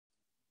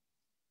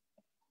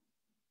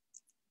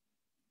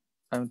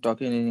I'm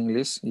talking in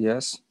English.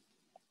 Yes.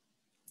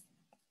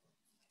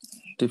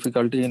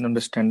 Difficulty in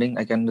understanding.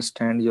 I can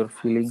understand your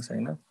feelings. I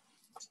know.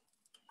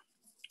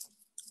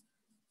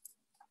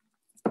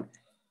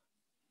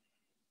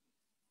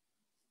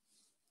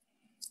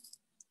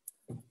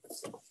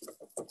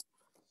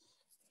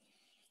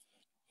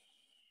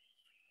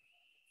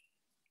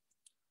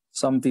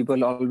 Some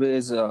people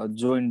always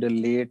join the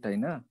late. I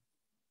know.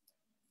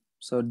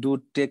 So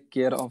do take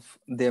care of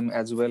them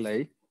as well.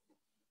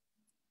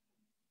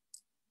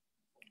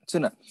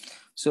 Soon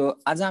so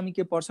आज हामी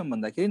के पढ्छौँ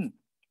भन्दाखेरि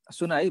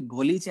सुन है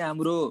भोलि चाहिँ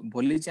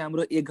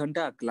हाम्रो 1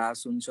 घण्टा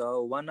क्लास हुन्छ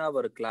 1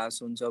 आवर क्लास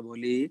हुन्छ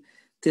भोलि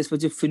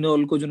त्यसपछि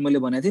फिनोलको जुन मैले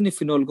भनेको थिएँ नि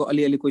फिनोलको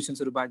अलिअलि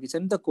क्वेसन्सहरु बाँकी छ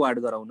नि त क्वाड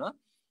गराउन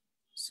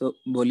सो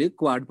भोलि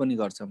क्वाड पनि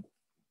गर्छौँ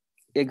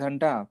 1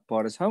 घण्टा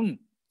पढ्छौँ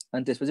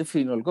अनि त्यसपछि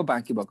फिनोलको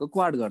बाँकी भएको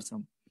क्वाड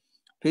गर्छौँ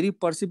फेरि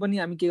पर्सि पनि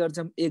हामी के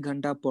गर्छौँ 1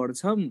 घण्टा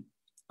पढ्छौँ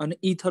अनि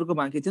इथरको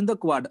बाँकी थियो नि त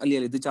क्वाड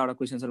अलिअलि दुई चारवटा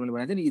क्वेसन्सहरु मैले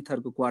भनेको थिएँ नि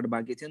इथरको क्वाड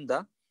बाँकी थियो नि त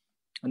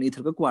अनि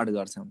इथरको क्वाड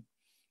गर्छौँ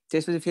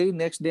त्यसपछि फेरि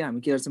नेक्स्ट डे हामी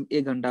के गर्छौँ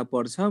 1 घण्टा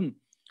पढ्छौँ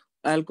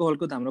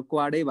एल्कोहलको त हाम्रो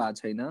क्वाडै भएको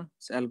छैन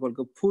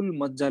एल्कोहलको फुल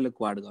मज्जाले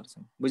क्वाड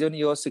गर्छौँ बुझ्यौ नि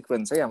यो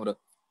सिक्वेन्स है हाम्रो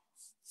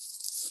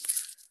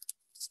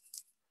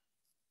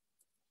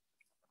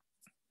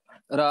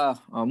र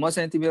म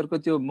चाहिँ तिमीहरुको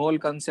त्यो मोल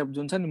कन्सेप्ट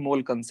जुन छ नि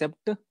मोल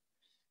कन्सेप्ट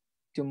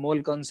त्यो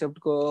मोल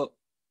कन्सेप्टको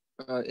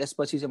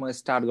यसपछि चाहिँ म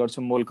स्टार्ट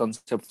गर्छु मोल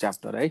कन्सेप्ट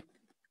च्याप्टर है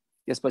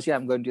यसपछि आइ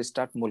एम गोइङ टु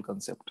स्टार्ट मोल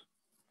कन्सेप्ट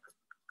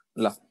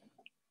ल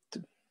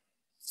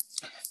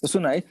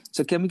सुन है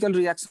so chemical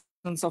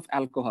reactions of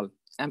alcohol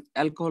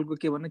एल्कोहलको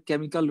के भन्ने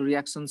chemical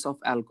reactions of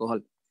alcohol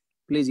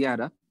please यहाँ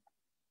र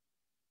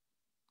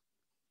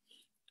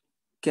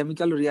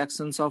chemical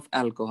reactions of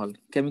alcohol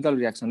chemical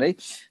reaction है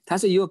थाहा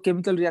छ यो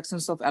केमिकल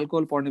रिएक्शन्स अफ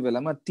एल्कोहल पढ्ने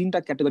बेलामा तीनटा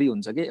क्याटेगोरी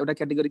हुन्छ के एउटा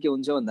क्याटेगोरी के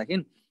हुन्छ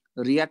भन्दाखेरि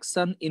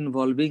रिएक्सन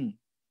इन्भल्भिङ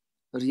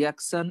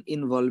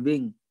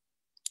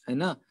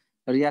हैन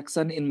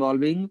रिएक्सन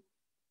इन्भल्भिङ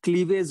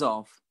क्लिवेज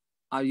अफ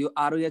यो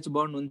आरओएच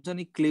बन्ड हुन्छ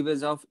नि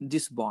क्लिवेज अफ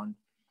दिस बन्ड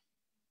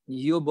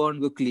यो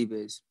बन्डको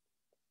क्लिवेज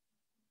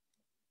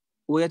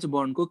OH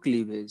बन्डको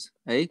क्लिवेज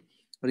है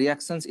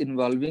रिएक्सन्स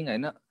इन्भल्भिङ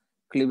हैन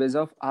क्लिवेज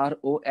अफ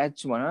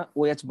ROH भन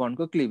OH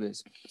बन्डको क्लिवेज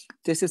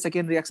त्यसै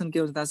सेकेन्ड रिएक्सन के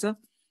हुन्छ थाहा छ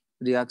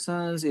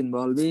reactions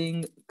involving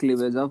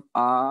cleavage of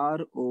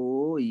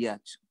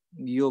ROH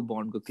यो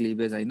बन्डको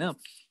क्लिवेज हैन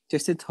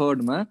त्यसै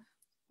थर्डमा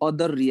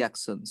अदर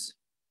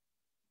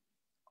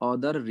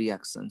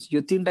रिएक्सन्स यो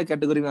तीनटा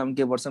क्याटेगोरीमा हामी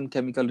के पढ्छौं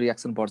केमिकल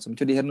रिएक्सन पढ्छौं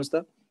त्यो हेर्नुस् त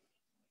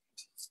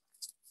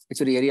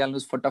एकचोटी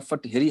हेरिहाल्नुस्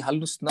फटाफट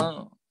हेरिहाल्नुस् न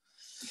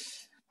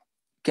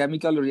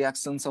chemical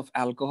reactions of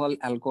alcohol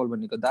alcohol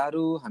भनेको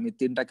दारू हामी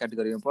तीनटा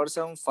क्याटेगोरीमा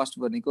पढ्छौं फर्स्ट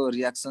भनेको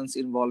रिएक्शन्स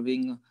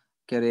इन्भल्भिङ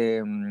के रे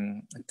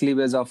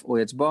क्लिवेज अफ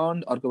OH बन्ड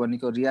अर्को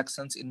भनेको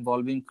reactions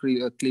involving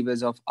cleavage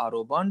of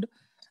RO bond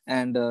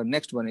and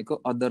next भनेको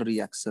अदर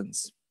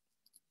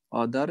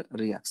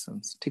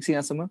रिएक्शन्स ठीक छ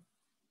यहाँसम्म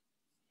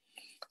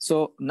so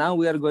now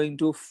we are going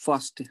to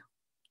first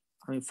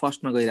हामी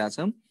फर्स्टमा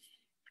गइराछौं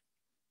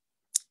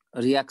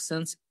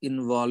reactions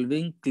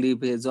involving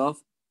cleavage of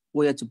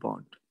OH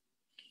bond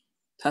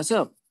थाहा छ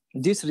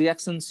दिस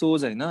रिएक्सन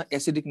सोज हैन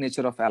एसिडिक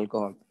नेचर अफ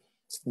एल्कोहल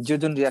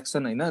जुन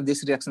रिएक्सन हैन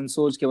दिस रिएक्सन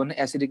सोज के भन्ने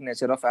एसिडिक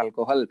नेचर अफ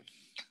एल्कोहल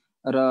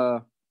र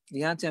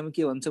यहाँ चाहिँ हामी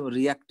के भन्छौं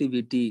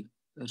रिएक्टिभिटी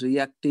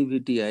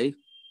है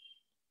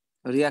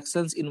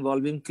reactions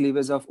involving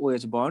cleavage of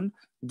OH bond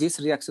this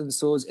reaction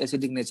shows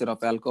acidic nature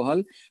of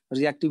alcohol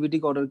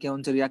रिएक्टिभिटीको order के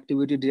हुन्छ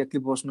रिएक्टिभिटी डाइरेक्टली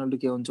प्रोपोर्शनल टु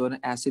के हुन्छ भने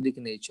acidic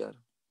nature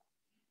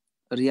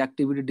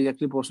reactivity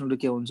directly proportional to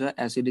के हुन्छ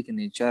acidic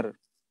nature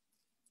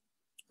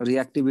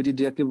reactivity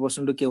directly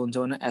proportional to के हुन्छ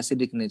भने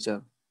एसिडिक नेचर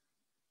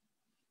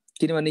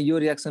किनभने यो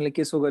रिएक्सनले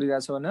के सो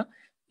गरिरहेछ भने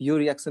यो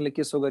रिएक्सनले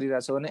के सो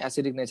गरिरहेछ भने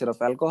acidic nature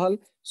of alcohol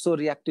so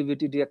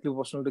reactivity directly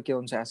proportional to के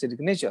हुन्छ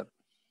एसिडिक नेचर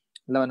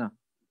ल न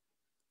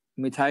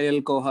मिथाइल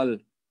एल्कोहल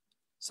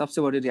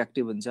सबसे बढी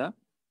रिएक्टिभ हुन्छ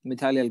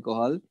मिथाइल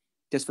एल्कोहल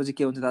त्यसपछि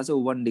के हुन्छ थाहा छ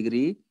 1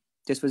 डिग्री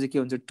त्यसपछि के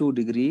हुन्छ 2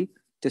 डिग्री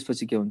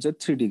त्यसपछि के हुन्छ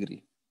 3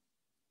 डिग्री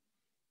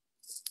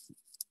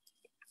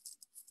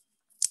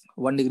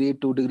 1 डिग्री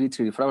 2 डिग्री 3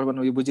 डिग्री फटाफट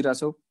भन्नु यो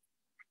बुझिराछौ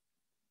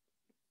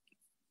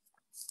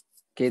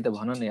केही त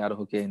भन न यार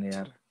हो के हैन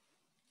यार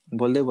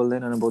बोल्दै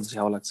बोल्दैन न बहुत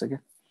झ्याउ लाग्छ के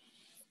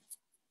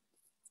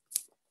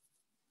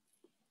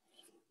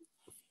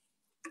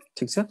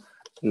ठीक छ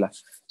ल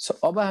सो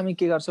अब हामी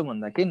के गर्छौं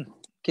भन्दाखेरि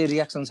के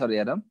रिएक्सन्सहरु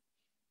हेरौं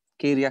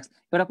के रिएक्सन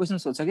एउटा क्वेशन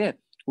सोध्छ के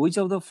which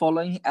of the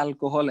following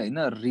alcohol हैन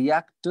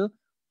रिएक्ट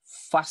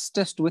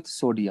फास्टेस्ट विथ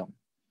सोडियम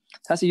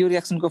थाहा छ यो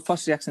रिएक्सनको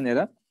फर्स्ट रिएक्सन हेर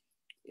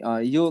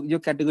यो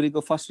क्याटेगोरीको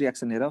फर्स्ट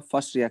रिएक्सन हेर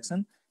first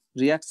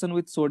reaction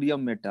with sodium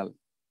metal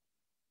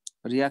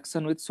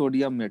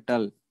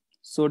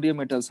sodium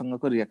metal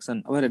सँगको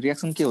reaction अब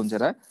रिएक्सन के हुन्छ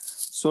र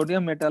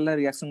सोडियम मेटललाई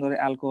रिएक्सन गरे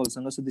एल्कोहल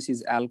सँग सो दिस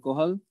इज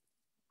एल्कोहल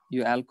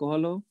यो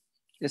एल्कोहल हो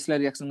यसलाई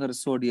रिएक्सन गरे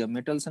सोडियम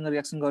मेटल सँग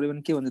रिएक्सन गर्यो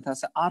भने के हुन्छ थाहा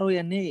छ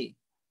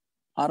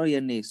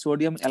RONA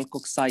सोडियम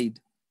एल्कोक्साइड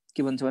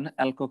के भन्छ भने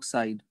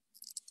alkoxide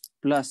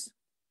plus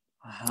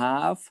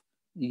half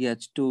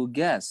H2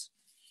 gas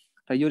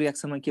र यो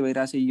रिएक्सनमा के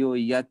भइराछ यो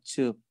H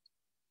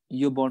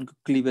यो बन्डको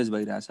क्लिभेज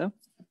भइरहेछ,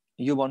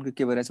 यो बन्डको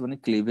के भइरहेछ भने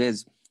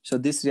क्लिभेज। So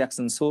this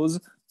reaction shows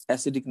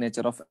acidic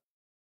nature of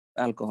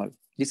alcohol.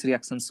 This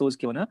reaction सोज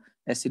के भन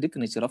एसिडिक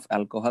नेचर अफ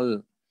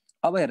एल्कोहल।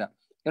 अब हेर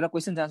एउटा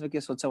क्वेसन जहाँसम्म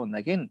के सोध्छ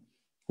भन्दाखेरि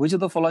which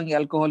of the following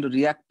alcohol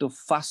react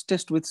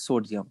fastest with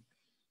sodium?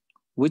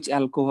 Which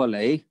alcohol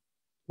है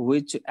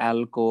which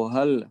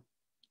alcohol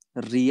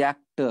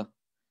react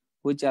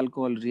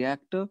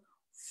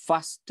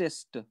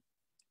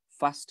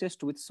fastest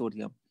with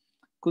sodium?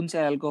 कुन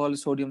चाहिँ एल्कोहल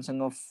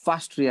सोडियमसँग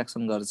फास्ट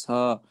रिएक्सन गर्छ?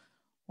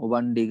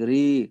 1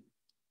 degree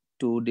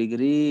 2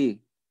 degree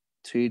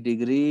 3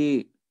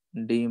 degree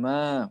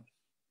डीमा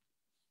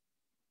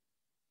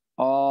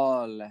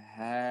all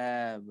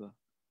have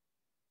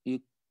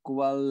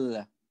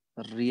equal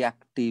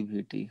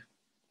reactivity.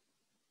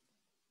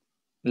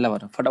 ल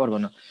भन फटाफट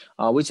भन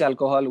which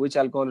alcohol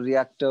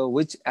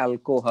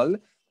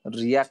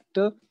react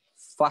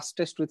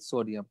fastest with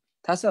sodium?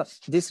 थाहा छ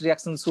this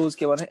reaction shows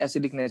के भन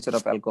acidic nature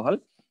of alcohol.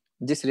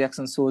 This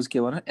reaction shows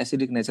के भन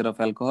acidic nature of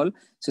alcohol.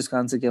 त्यसको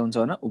आन्सर के हुन्छ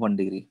भन 1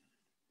 डिग्री।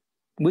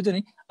 बुझ्यो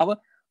नि?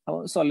 अब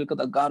सरले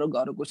कता गाह्रो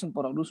क्वेसन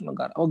पढाउनुस् न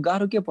गाह्रो। अब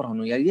गाह्रो के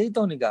पढाउनु यार, यही त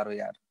हो नि गाह्रो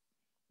यार।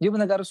 यो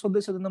भन्दा गाह्रो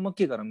सोध्दै त म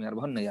के गरौँ यार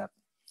भन्न यार।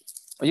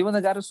 यो भन्दा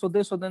गाह्रो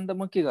सोध्दै त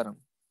म के गरौँ?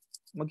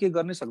 म के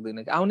गर्नै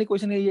सक्दैन। आउने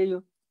क्वेसन यही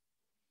हो।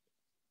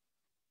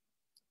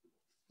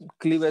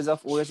 क्लिवेज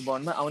अफ ओएच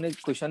बन्डमा आउने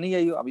क्वेसन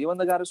यही हो। अब यो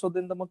भन्दा गाह्रो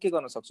सोध्दैन त म के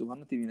गर्न सक्छु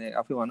भन्न तिमीले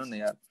आफै भन न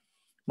यार।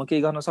 म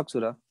के गर्न सक्छु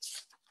र?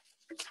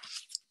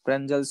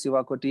 प्रेन्जल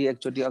शिवाकोटी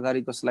एकचोटी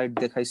अगाडिको स्लाइड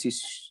देखाइसिस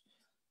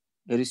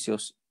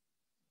हेरिसियोस्।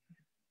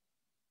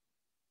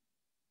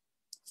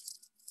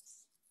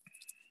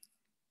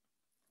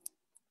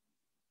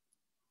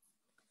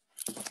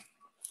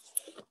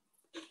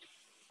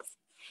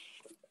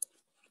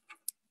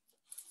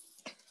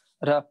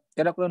 र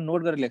एउटा कुरा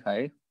नोट गरेर लेखा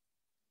है।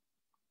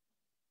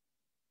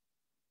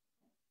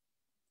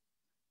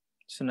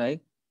 सुन है,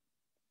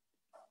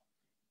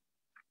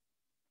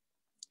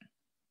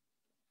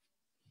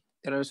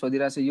 एउटा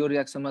सोधिरहेछ यो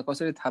रिएक्सनमा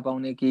कसरी थाहा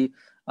पाउने कि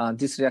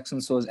this reaction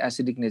shows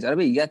acidic nature?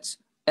 अबे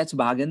एच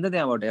भाग्यो नि त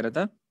त्यहाँबाट। हेर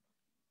त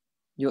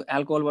यो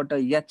एल्कोहलबाट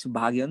एच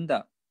भाग्यो नि त।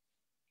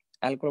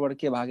 एल्कोहलबाट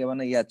के भाग्यो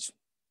भने एच।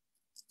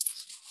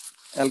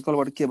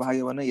 एल्कोहलबाट के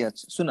भाग्यो भने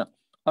एच। सुन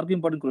अर्को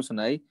इम्पोर्टेन्ट कुरा सुन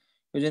है,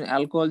 यो जुन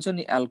एल्कोहल छ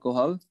नि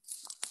alcohol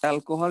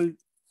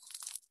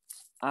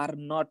are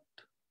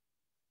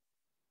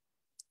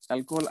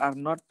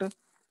not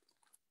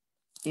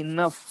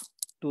enough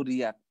to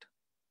react,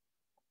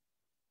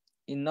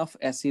 enough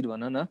acid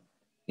भन न,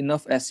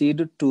 enough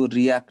acid to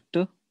react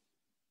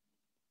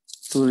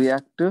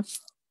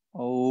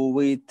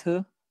with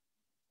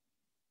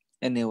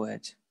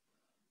NaOH।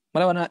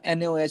 मलाई भन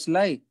NaOH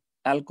लाई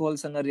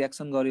एल्कोहलसँग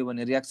रिएक्सन गर्यो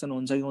भने रिएक्सन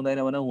हुन्छ कि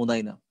हुँदैन भन?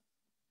 हुँदैन।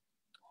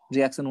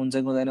 रिएक्सन हुन्छ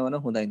कि हुँदैन भन?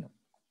 हुँदैन।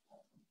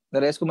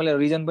 तर यसको मैले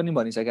रिजन पनि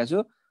भनिसकेको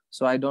छु।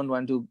 So I don't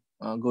want to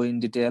go in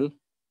detail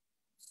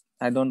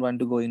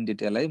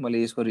है।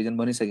 मैले यसको रिजन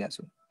भनिसकेको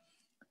छु।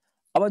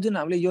 अब जुन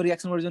हामीले यो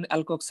रिएक्सनबाट जुन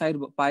एल्कोक्साइड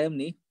पायौं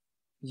नि,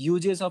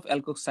 युजेस अफ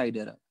एल्कोक्साइड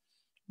हेर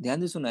ध्यान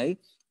दिनु सुन है।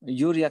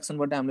 यो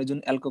रिएक्सनबाट हामीले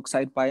जुन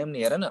एल्कोक्साइड पायौं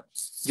नि, हेर न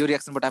यो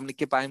रिएक्सनबाट हामीले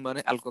के पायौं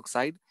भने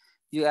एल्कोक्साइड।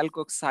 यो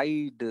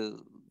एल्कोक्साइड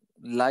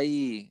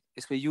लाई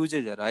यसको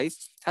युजेस हेर है।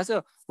 थाहा छ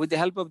with the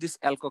help of this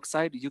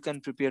alkoxide you can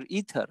prepare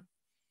ether.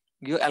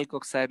 यो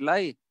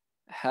एल्कोक्साइडलाई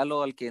हेलो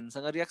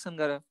अल्केनसँग रिएक्सन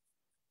गर,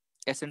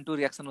 SN2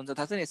 रिएक्सन हुन्छ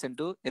थाहा छ नि।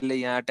 SN2 यसले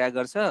यहाँ अट्याक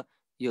गर्छ,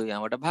 यो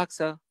यहाँबाट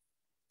भाग्छ।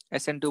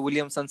 SN2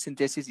 विलियमसन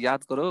सिन्थेसिस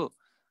याद गरो।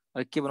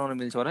 के बनाउन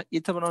मिल्छ भने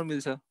इथर बनाउन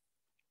मिल्छ।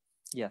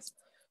 यस।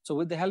 So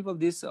with the help of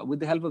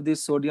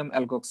this sodium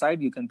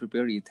alkoxide you can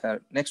prepare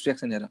ether. Next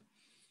reaction here.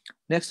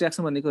 Next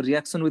reaction भनेको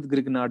reaction with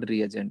Grignard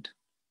reagent.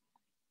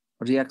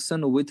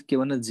 Reaction with के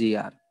भन्न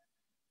GR.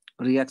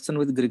 Reaction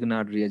with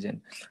Grignard reagent.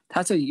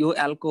 थाहा छ यो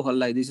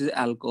एल्कोहललाई, this is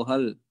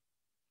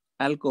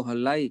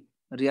एल्कोहललाई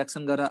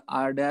रिएक्सन गर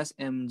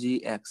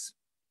R-MgX.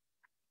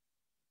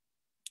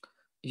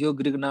 यो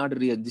Grignard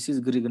reagent, this is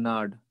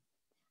Grignard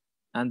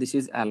and this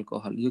is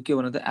alcohol. यो के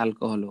भन्न त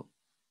एल्कोहल हो।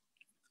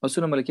 अब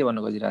सुन मैले के भन्न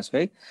खोजिरहेको छु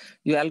है।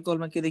 यो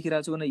एल्कोहलमा के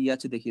देखिरहेको छु भने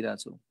एच देखिरहेको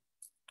छु।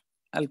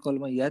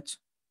 एल्कोहलमा H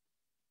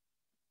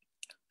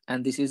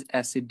and this is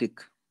acidic.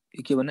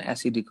 यो के भन्न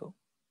एसिडिक हो।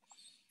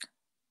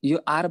 यो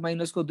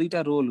R- को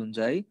दुईटा रोल हुन्छ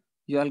है।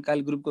 यो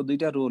अल्काइल ग्रुपको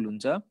दुईटा रोल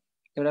हुन्छ।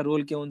 एउटा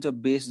रोल के हुन्छ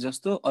बेस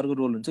जस्तो, अर्को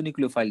रोल हुन्छ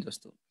न्युक्लियोफाइल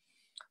जस्तो।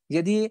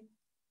 यदि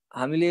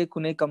हामीले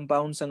कुनै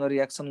कम्पाउन्डसँग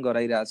रिएक्सन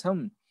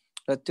गराइरहेछौँ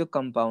र त्यो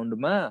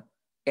कम्पाउन्डमा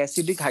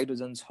एसिडिक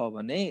हाइड्रोजन छ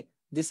भने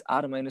this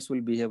R-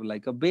 will behave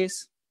like a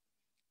base.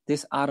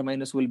 This R-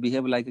 will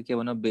behave like के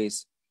भन्न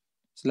बेस।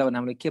 त्यसलाई भने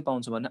हामीले के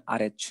पाउँछ भने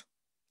RH।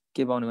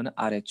 के पाउने भने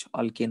RH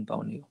अल्केन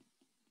पाउने हो।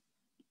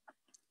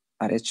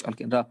 RH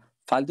alkane. र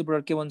फाल्तु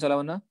प्रोडक्ट के भन्छ होला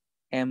भन्न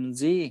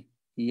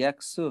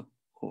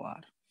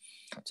MgXOR।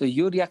 सो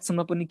यो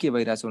रिएक्सनमा पनि के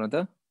भइरहेछ भन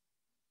त?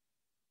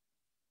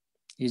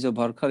 हिजो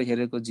भर्खर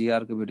हेरेको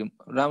GR को भिडियो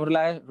राम्रो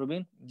लाग्यो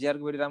रुबिन? GR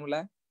को भिडियो राम्रो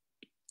लाग्यो?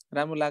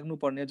 राम्रो लाग्नु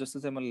पर्ने जस्तो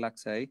चाहिँ मलाई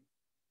लाग्छ है।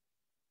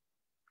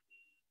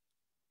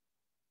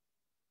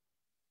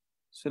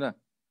 सुन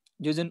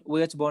यो जुन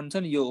OH बन्ड छ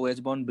नि यो OH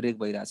बन्ड ब्रेक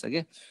भइरहेछ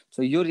के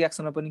सो यो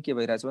रियाक्सनमा पनि के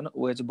भइरहेछ भने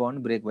OH बन्ड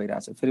ब्रेक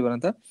भइरहेछ फेरि भन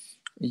त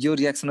यो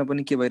रियाक्सनमा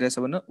पनि के भइरहेछ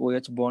भने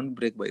OH बन्ड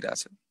ब्रेक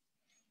भइरहेछ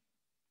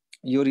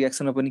यो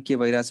रियाक्सनमा पनि के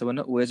भइरहेछ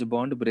भने OH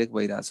बन्ड ब्रेक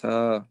भइरहेछ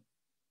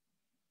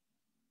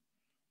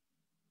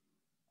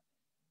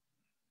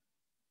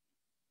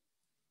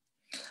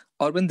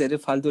अरु पनि धेरै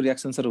फाल्तु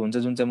रियाक्सन्सहरु हुन्छ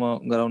जुन चाहिँ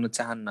म गराउन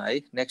चाहन्न है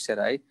नेक्स्ट हेर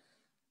है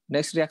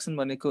नेक्स्ट रियाक्सन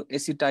भनेको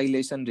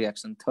एसिटाइलेसन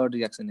रियाक्सन थर्ड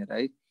रियाक्सन हेर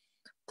है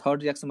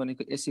थर्ड रियाक्सन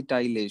भनेको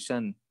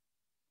एसिटाइलेसन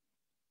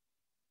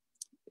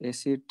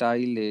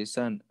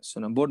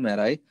सुन बोर्डमा हेर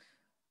है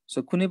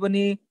सो कुनै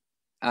पनि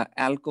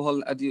एल्कोहल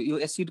यो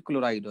एसिड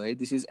क्लोराइड हो है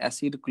this is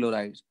acid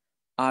chloride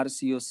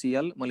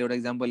RCOCl मैले एउटा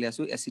एक्जाम्पल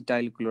ल्याएको छु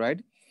acetyl chloride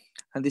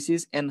and this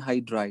is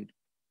anhydride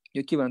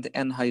यो के भन्छ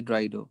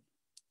एनहाइड्राइड हो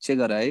चेक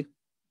गर है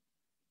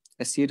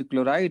acid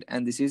chloride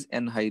and this is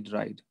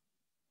anhydride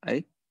है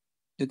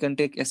you can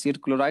take acid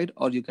chloride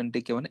or you can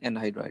take one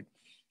anhydride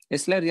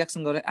यसलाई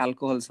रियाक्सन गरे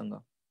अल्कोहल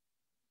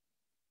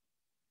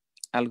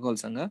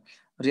सँग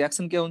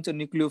रियाक्सन के हुन्छ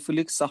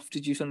न्यूक्लियोफिलिक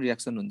सब्स्टिट्युसन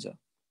रियाक्सन हुन्छ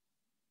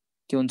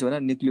के हुन्छ भने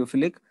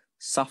nucleophilic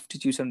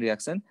substitution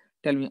reaction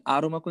tell me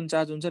आरो मा कुन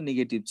चार्ज हुन्छ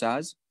नेगेटिभ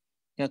चार्ज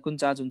यहाँ कुन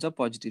चार्ज हुन्छ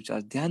पोजिटिभ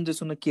चार्ज ध्यान दिएर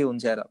सुन के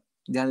हुन्छ यार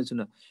ध्यान दिएर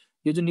सुन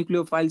यो जो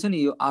न्यूक्लियोफाइल छ नि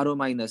यो आरो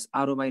माइनस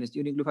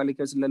यो न्यूक्लियोफाइल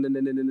के छ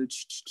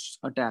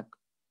अट्याक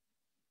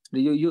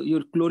यो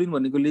क्लोरिन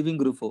भनेको लिभिङ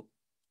ग्रुप हो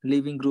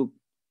लिभिङ ग्रुप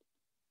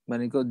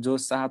भनेको जो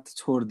साथ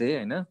छोड्दे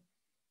हैन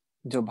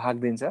जो भाग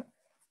दिन्छ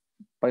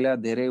पहिला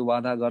धेरै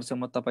वादा गर्छ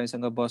म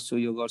तपाईसँग बस्छु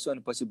यो गर्छु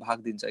अनि पछि भाग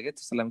दिन्छ के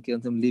त्यसलाई के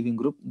भन्छौं लिभिङ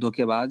ग्रुप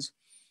धोकेबाज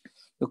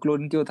यो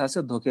क्लोरिन के हो थाहा छ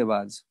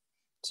धोकेबाज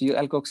यो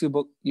एल्कोक्सी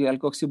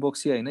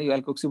बोक्सी हैन यो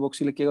एल्कोक्सी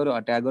बोक्सीले के गर्यो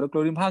अट्याक गर्यो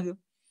क्लोरिन भाग्यो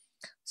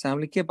सो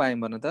हामीले के पायौं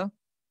भन्न त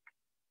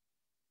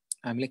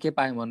हामीले के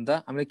पायौं भन्न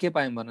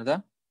त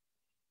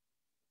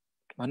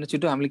भन्न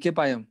छिटो हामीले के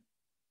पायौं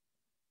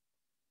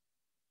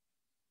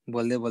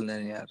बोल्दै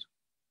बोल्दैन यार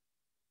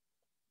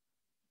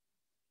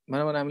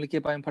भन हामीले के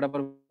पायौं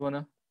फटाफट भन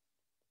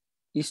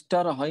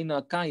इस्टर हैन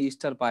कहाँ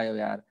इस्टर पायो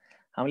यार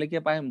हामीले के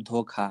पायौं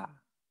धोखा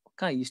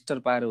कहाँ इस्टर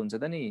पाएर हुन्छ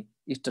त नि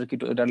इस्टर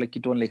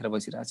किटोन लेखेर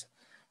बसिरहेछ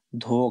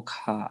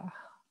धोखा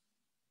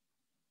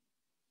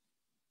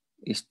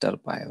इस्टर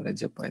पायो रे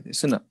जे पायो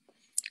सुन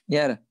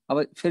यार अब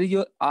फेरि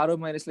यो आरो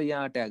माइनसले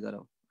यहाँ अट्याक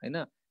गरौ हैन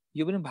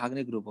यो पनि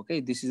भाग्ने ग्रुप हो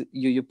के दिस इज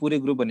यो पुरै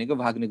ग्रुप भनेको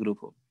भाग्ने ग्रुप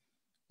हो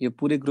यो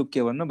पुरै ग्रुप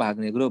के भन्नु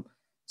भाग्ने ग्रुप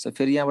सो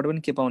फेरि यहाँबाट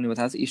पनि के पाउने हो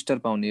थाहा छ इस्टर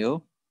पाउने हो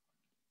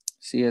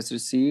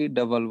CH3C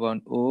डबल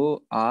बन्ड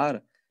OR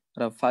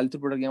र फाल्तु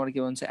प्रोडक्ट यहाँबाट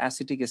के भन्छ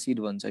एसिटिक एसिड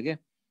भन्छ के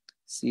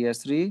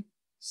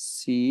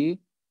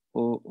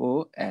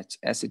CH3COOH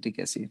acetic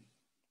acid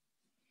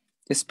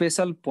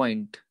special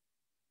point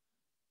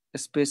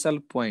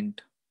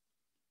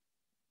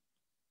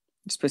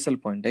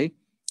है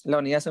ल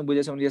अनि यहाँसम्म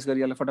बुझेछौ भने यस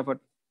गरिहाल फटाफट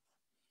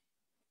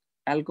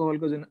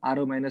एल्कोहलको जुन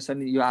आरो माइनस छ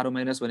नि यो आरो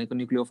माइनस भनेको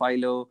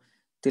न्यूक्लियोफाइल हो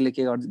त्यसले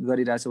के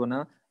गरिरहेछ भने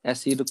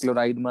एसिड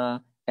क्लोराइडमा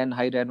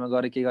एनहाइड्राइडमा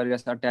गरे के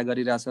गरिरहेछ अट्याक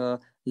गरिरहेछ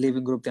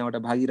लिभिङ ग्रुप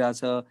त्यहाँबाट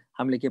भागिरहेछ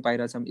हामीले के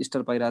पाइरहेछौं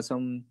इस्टर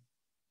पाइरहेछौं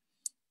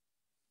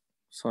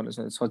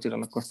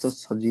सजिलो कस्तो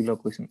सजिलो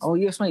क्वेशन अब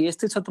यसमा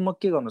यस्तै छ त म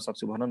के गर्न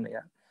सक्छु भन न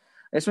यार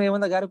यसमा यो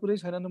भन्दा गाह्रो कुरै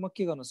छैन नि म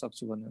के गर्न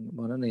सक्छु भन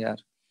न यार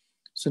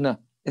सुन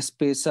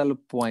स्पेशल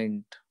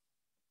पोइन्ट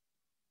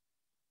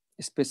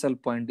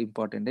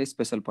इम्पोर्टेन्ट है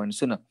special point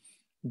soon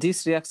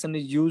this reaction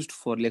is used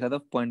for लेखा त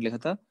पोइन्ट लेखा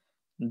त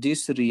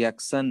this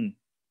reaction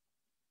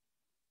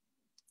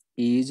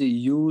is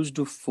used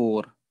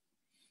for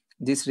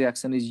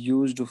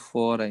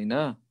हैन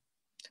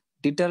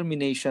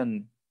डिटर्मिनेसन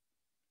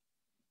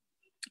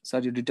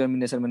सरी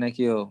डिटर्मिनेसन भने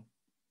के हो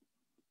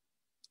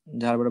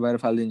झारबाट बाहिर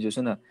फाल्दिन्छु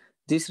सुन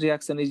this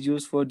reaction is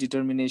used for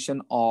determination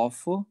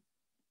of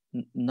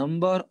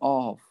number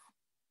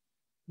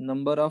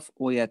of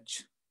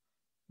OH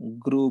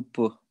group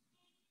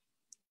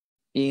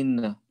in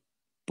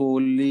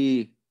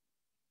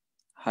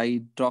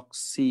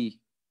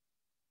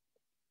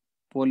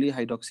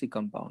पोलिहाइड्रोक्सी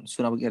compound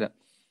सुन अब हेर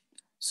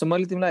सो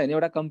मैले तिमीलाई हैन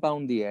एउटा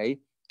कम्पाउन्ड दिए है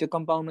त्यो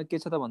कम्पाउन्डमा के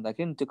छ त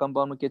भन्दाखेरि त्यो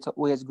कम्पाउन्डमा के छ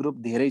OH ग्रुप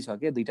धेरै छ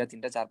के 2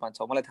 3 4 5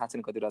 6 मलाई थाहा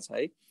छैन कतिवटा छ है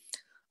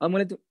अब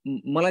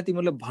मलाई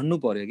तिमीले भन्नु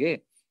पर्यो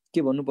के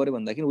भन्नु पर्यो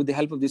भन्दाखेरि with the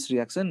help of this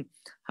reaction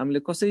हामीले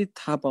कसरी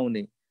थाहा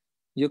पाउने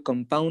यो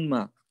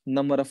कम्पाउन्डमा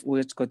नम्बर अफ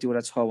OH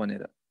कतिवटा छ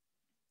भनेर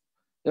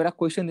एउटा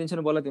क्वेशन दिन्छ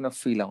नि बल्ल तिमीलाई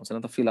फिल आउँछ न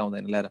त फिल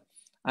आउँदैन ल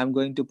I am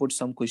going to put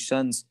some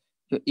questions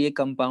यो ए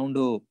कम्पाउन्ड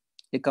हो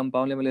ए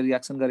कम्पाउन्डले मैले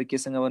रिएक्सन गरे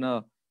केसँग भन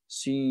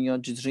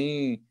CH3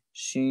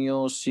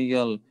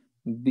 COCl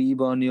बी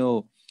बन्यो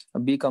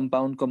बी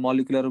कम्पाउन्डको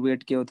मोलिकुलर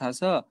वेट के हो थाहा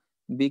छ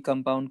बी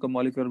कम्पाउन्डको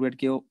मोलिकुलर वेट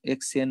के हो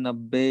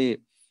 190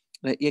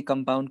 र ए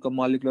कम्पाउन्डको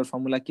मोलिकुलर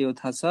फर्मुला के हो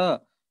थाहा छ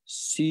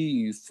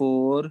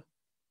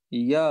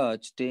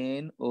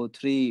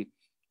C4H10O3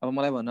 अब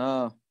मलाई भन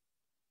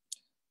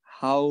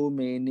how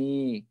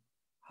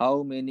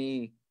many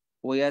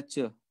OH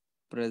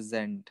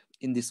present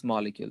in this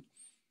molecule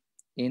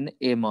in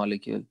A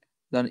molecule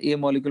then A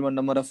molecule मा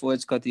number of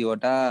OH कति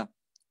वटा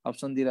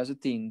अप्सन दिइराछु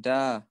 3 टा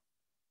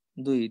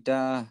 2 टा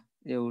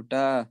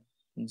 1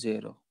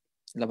 0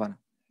 ल भन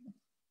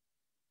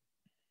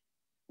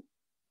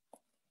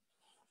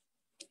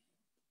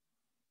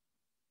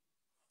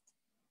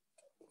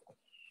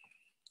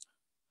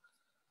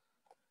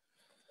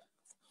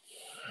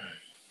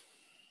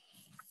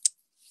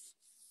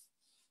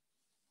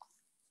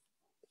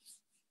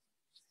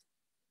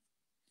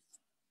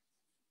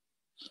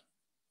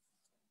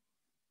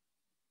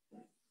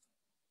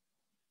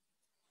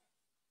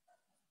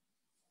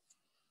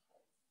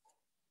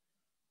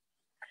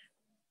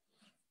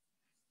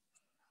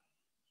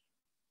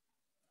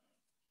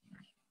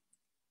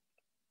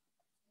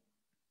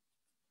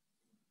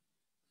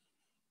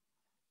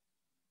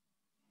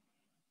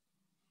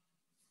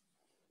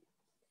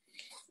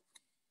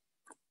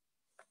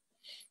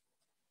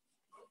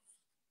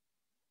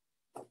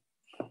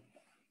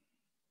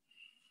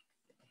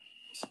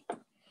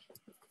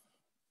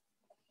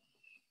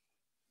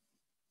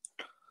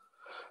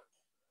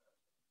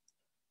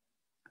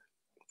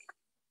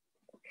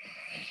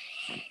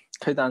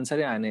खै त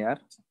आन्सरै आएन यार.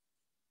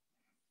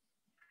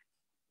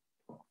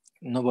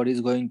 Nobody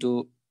is going to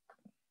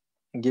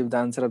give the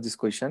answer of this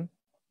question.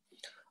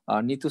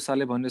 Nitu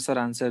साले भन्ने सर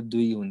आन्सर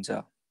 2 हुन्छ.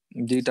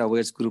 दुईटा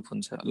वेज ग्रुप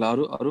हुन्छ. ल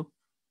अरु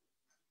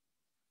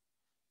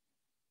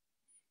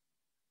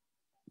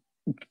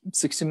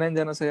 69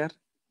 जना छ यार.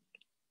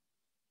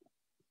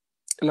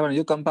 ल भने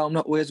यो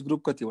कम्पाउन्डमा OH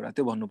ग्रुप कतिवटा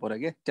त्यो भन्नु पर्यो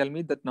के. Tell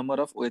me the number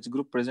of OH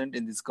group present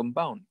in this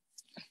compound.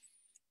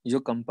 यो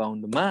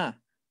कम्पाउन्डमा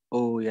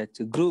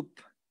OH ग्रुप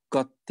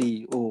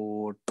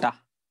कतिवटा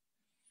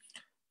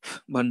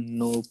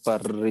भन्नु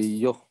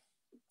पर्यो.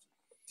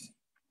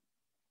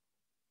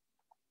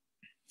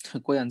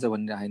 कोही आन्सर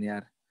भनिरहेको छैन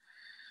यार.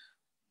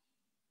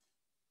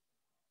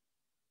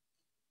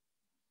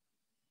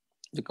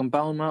 यो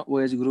कम्पाउन्डमा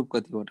OH ग्रुप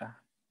कतिवटा.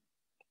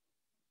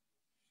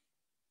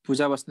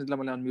 पूजा बस्नेतलाई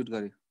मैले अनम्युट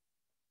गरे.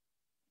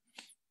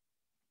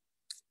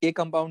 ए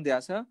कम्पाउन्ड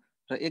दिएको छ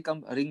र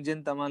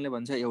रिङजेन तमालले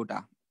भन्छ एउटा.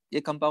 ए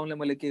कम्पाउन्डले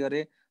मैले के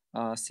गरे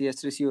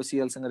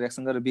CH3COCl सँग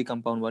रिएक्सन गरेर बी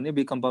कम्पाउन्ड भन्यो.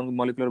 बी कम्पाउन्डको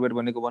मोलिकुलर वेट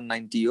भनेको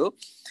 190 हो.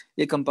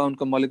 ए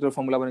कम्पाउन्डको मोलिकुलर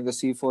फर्मुला भनेको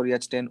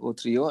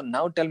C4H10O3 हो.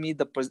 Now tell me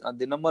the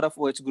number of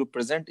OH group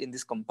present in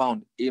this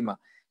compound.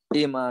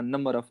 एमा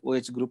नम्बर अफ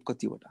OH ग्रुप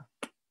कतिवटा.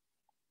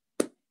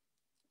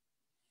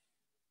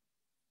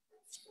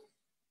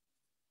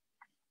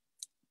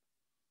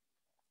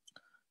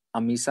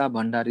 अमिशा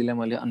भण्डारीलाई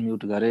मैले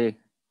अनम्युट गरे.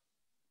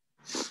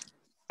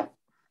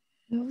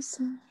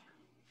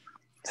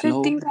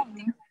 हेलो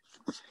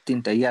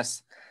तीनटा.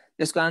 यस.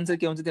 यसको आन्सर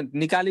के हुन्छ त्यो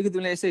निकालेको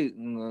तिमीले यसै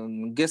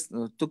गेस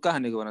तुक्का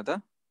हानेको भन त.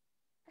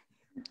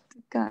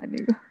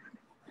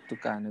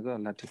 तुक्का हानेको.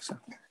 ल ठिक छ.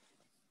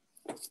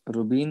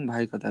 रुबिन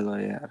भाइ कता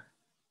गए यार.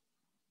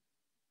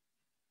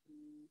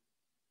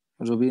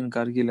 रुबिन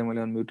कार्कीलाई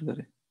मैले अनम्युट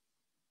गरे.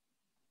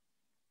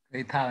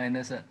 खै थाहा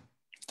होइन सर.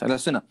 ल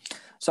सुन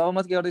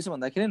सबैमा के गर्दैछु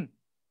भन्दाखेरि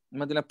म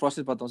तिमीलाई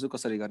प्रोसेस बताउँछु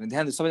कसरी गर्ने.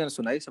 ध्यान दिनु सबैजना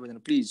सुन है.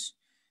 सबैजना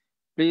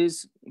प्लिज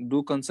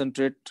डु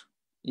कन्सन्ट्रेट.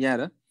 यहाँ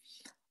र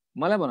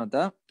मलाई भन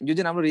त यो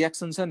जुन हाम्रो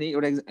रिएक्सन छ नि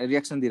एउटा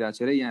रिएक्सन दिइरहेको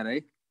छु अरे यहाँ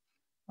है.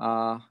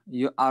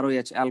 यो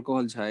ROH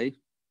एल्कोहल छ है.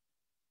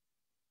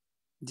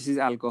 This is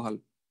alcohol.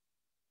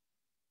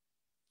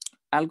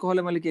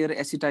 एल्कोहललाई मैले के गरे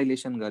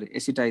एसिटाइलेसन गरे.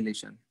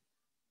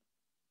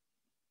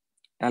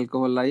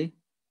 एल्कोहललाई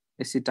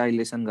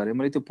एसिटाइलेसन गरे.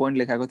 मैले त्यो पोइन्ट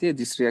लेखाएको थिएँ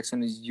दिस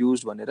रिएक्सन इज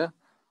युज्ड भनेर.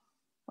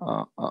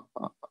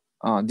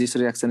 दिस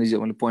रिएक्सन इज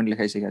मैले पोइन्ट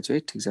लेखाइसकेको छु है.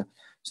 ठिक छ.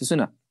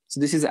 सुन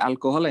दिस इज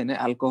एल्कोहल हैन.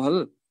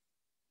 एल्कोहल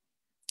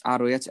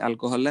ROH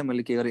एल्कोहललाई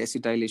मैले के गरे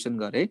एसिटाइलेसन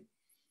गरे.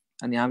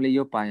 अनि हामीले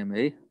यो पायौँ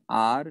है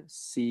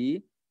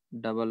RC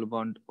double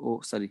bond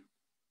O sorry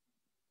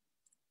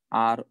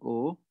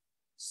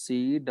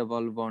ROC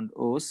double bond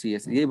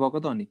OCH. यही भएको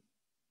त अनि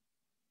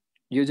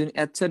यो जुन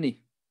H छ नि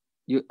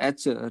यो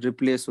H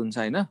रिप्लेस हुन्छ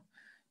हैन.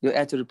 यो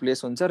H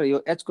रिप्लेस हुन्छ र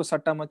यो H को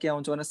सट्टामा के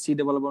आउँछ भने C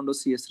डबल बन्ड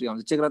OCH3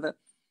 आउँछ. चेक गर त.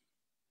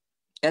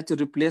 H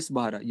रिप्लेस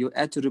भएर यो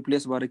H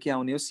रिप्लेस भएर के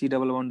आउने हो C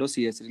डबल बन्ड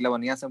OCH3. ल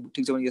भने यहाँसम्म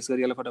ठिक छ भने यस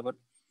गरी ल फटाफट.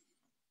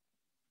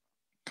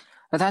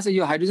 र थाहा छ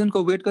यो हाइड्रोजनको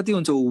वेट कति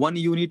हुन्छ 1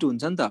 युनिट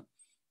हुन्छ नि त.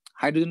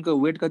 हाइड्रोजनको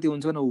वेट कति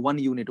हुन्छ भने 1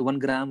 युनिट 1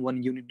 ग्राम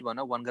 1 युनिट भन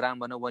 1 ग्राम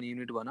भन 1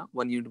 युनिट भन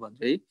 1 युनिट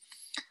भन्छ है.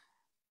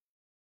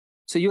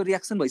 सो यो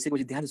रिएक्सन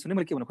भइसकेपछि ध्यान सुन्नु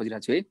मैले के भन्न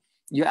खोजिरहेको छु है.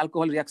 यो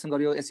एल्कोहल रिएक्सन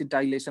गर्यो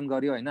एसिटाइलेसन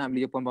गर्यो हैन.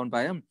 हामीले यो कम्पाउन्ड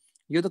पायौं.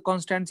 यो त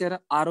कन्स्ट्यान्ट छ र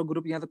RO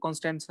ग्रुप यहाँ त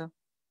कन्स्ट्यान्ट छ.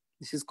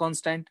 This is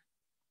constant.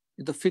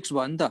 यो त फिक्स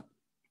भयो नि त.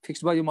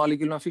 फिक्स भयो. यो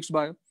मोलिक्युलमा फिक्स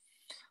भयो.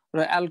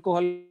 र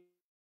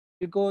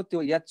एल्कोहलको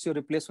त्यो H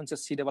रिप्लेस हुन्छ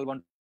C डबल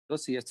बन्ड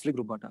CH3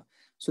 ग्रुपबाट.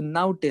 सो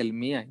नाउ टेल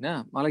मी हैन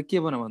मलाई के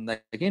भन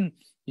भन्दाखेरि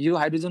यो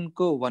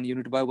हाइड्रोजनको 1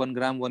 युनिट भयो 1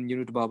 ग्राम 1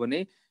 युनिट भयो भने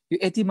यो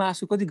यति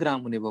मासु कति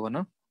ग्राम हुने भयो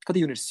भन.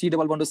 कति unit C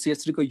double bond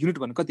CH3 को युनिट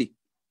भन कति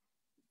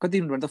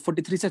युनिट भन त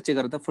 43 छ. चेक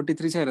गर त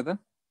 43 छ हेर त.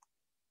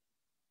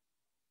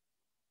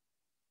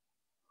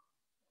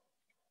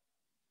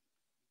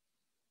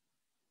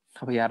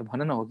 अब यार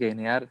भन न हो कि हैन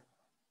यार.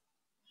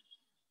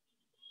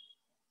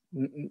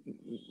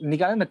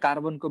 निकाले न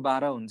कार्बनको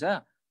 12 हुन्छ.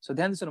 सो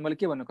ध्यान दिनु मैले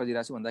के भन्न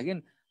खोजिरहेको छु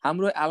भन्दाखेरि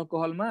हाम्रो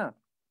एल्कोहलमा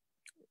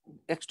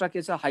एक्स्ट्रा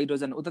के छ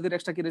हाइड्रोजन. उतातिर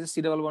एक्स्ट्रा के रहेछ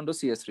C डबल बन्ड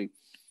CH3.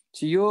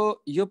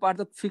 यो पार्ट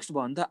त फिक्स्ड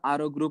भयो नि त.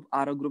 RO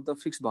ग्रुप त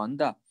फिक्स्ड भयो नि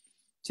त.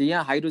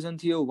 यहाँ हाइड्रोजन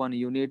थियो 1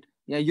 युनिट.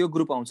 यहाँ यो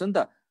ग्रुप आउँछ नि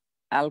त.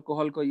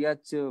 एल्कोहलको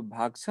H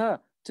भाग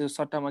छ त्यो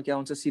सट्टामा के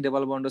आउँछ C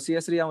डबल बन्ड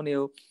CH3 आउने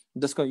हो.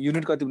 जसको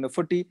युनिट कति भन्दा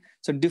 40.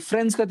 सो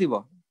डिफरेन्स कति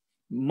भयो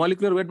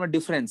मोलिकुलर वेटमा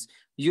डिफरेन्स.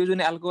 यो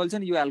जुन एल्कोहल छ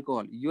नि यो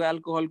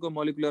एल्कोहलको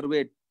मोलिकुलर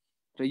वेट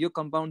र यो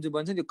कम्पाउन्ड जो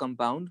बन्छ नि यो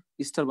कम्पाउन्ड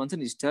इस्टर बन्छ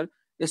नि इस्टर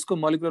यसको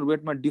मोलिकुलर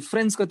वेटमा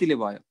डिफरेन्स कतिले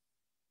भयो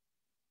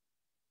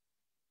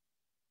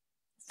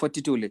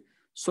 42 ले.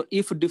 सो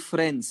इफ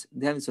डिफरेन्स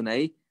ध्यान सुन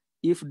है.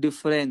 If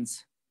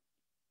difference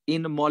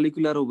in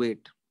molecular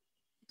weight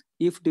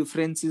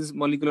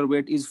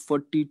is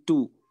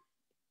 42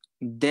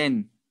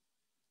 then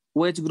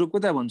OH group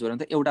कता भन्छौ भने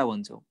त एउटा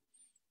भन्छौ.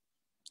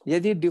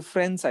 यदि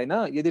डिफरेन्स हैन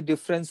यदि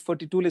डिफरेन्स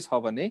 42 ले छ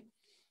भने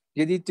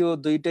यदि त्यो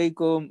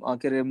दुईटैको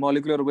के रे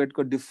मोलिकुलर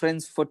वेटको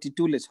डिफरेन्स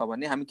 42 ले छ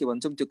भने हामी के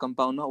भन्छौं त्यो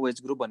कम्पाउन्डमा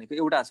OH ग्रुप भनेको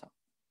एउटा छ.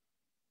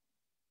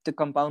 त्यो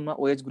कम्पाउन्डमा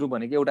OH ग्रुप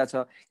भनेको एउटा छ।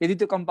 यदि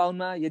त्यो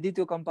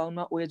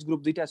कम्पाउन्डमा OH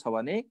ग्रुप दुईटा छ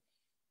भने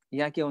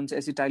यहाँ के हुन्छ,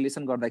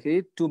 एसिटाइलेसन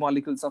गर्दाखेरि 2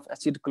 मोलिक्युल्स अफ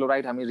एसिड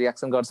क्लोराइड हामी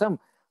रिएक्सन गर्छौं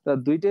र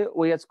दुईटै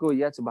OH को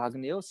H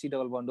भाग्ने हो, C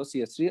डबल बन्ड हो,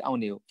 CH3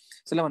 आउने हो।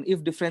 So if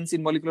difference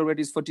in molecular weight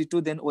is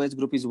 42 then OH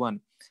group is 1।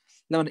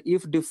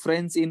 If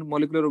difference in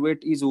molecular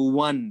weight is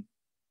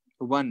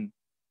 1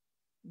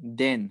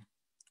 then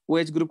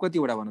OH group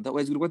कतिवटा भन त?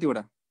 OH ग्रुप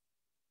कतिवटा?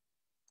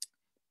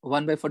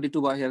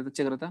 1/42 भयो, हेर त,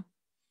 चेक गर त।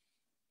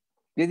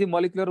 यदि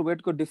मोलिकुलर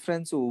वेटको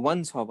डिफरेन्स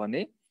 1 छ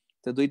भने,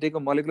 त्यो दुईटैको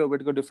मोलिकुलर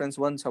वेटको डिफरेन्स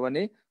 1 छ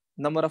भने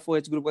नम्बर अफ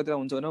OH ग्रुप कति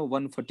हुन्छ भने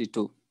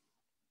 142।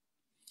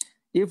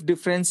 If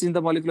difference in the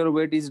molecular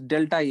weight is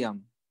delta m,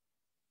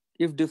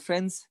 if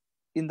difference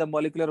in the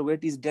molecular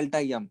weight is delta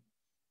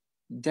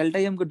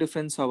m को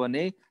डिफरेन्स छ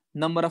भने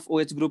नम्बर अफ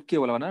OH ग्रुप के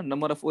होला भन?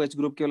 नम्बर अफ OH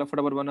ग्रुप के होला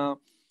फटाफट भन?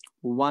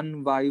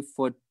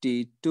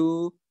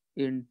 1/42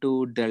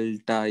 into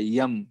delta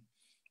m।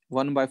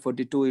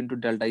 1/42 into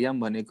delta m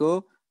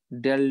भनेको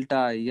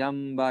delta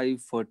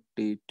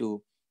m/42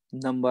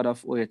 number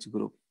of OH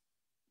group.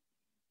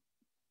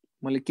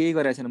 मैले केही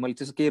गरेको छैन, मैले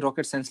त्यस्तो केही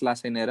रकेट साइन्स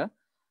लाएको छैन। हेर,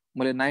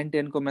 मैले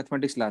 9-10 को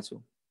म्याथमेटिक्स लाएको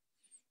छु,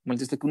 मैले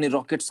त्यस्तो कुनै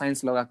रकेट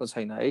साइन्स लगाएको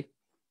छैन है।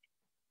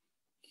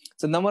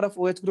 So number of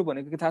OH group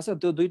भनेको के थाहा छ?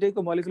 त्यो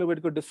दुईटैको मोलिकुलर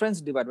वेटको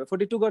डिफरेन्स डिभाइड बाइ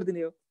 42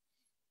 गरिदिने हो।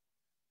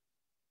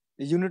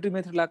 युनिटी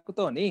मेथड लागेको त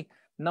हो नि।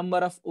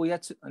 नम्बर अफ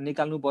OH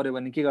निकाल्नु पर्यो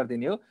भने के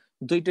गरिदिने हो?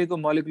 दुईटैको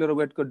मोलिकुलर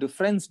वेटको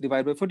डिफरेन्स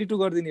डिभाइड बाइ 42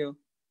 गरिदिने हो।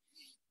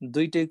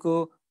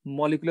 दुईटैको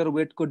मोलिकुलर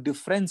वेटको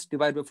डिफरेन्स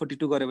डिभाइड बाइ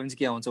 42 गर्यो भने चाहिँ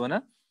के आउँछ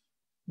भन?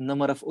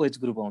 नम्बर अफ OH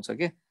ग्रुप आउँछ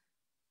के।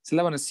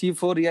 ल भन,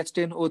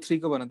 C4H10O3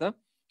 को भन त।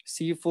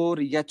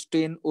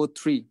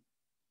 C4H10O3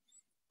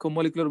 को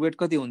मोलिकुलर वेट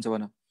कति हुन्छ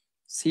भन?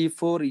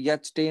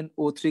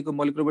 C4H10O3 को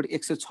मोलिकुलर वेट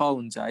 106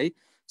 हुन्छ है।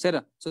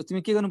 सर, सो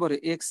तिमी के गर्नु पर्यो?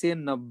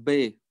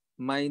 190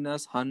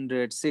 माइनस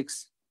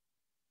 106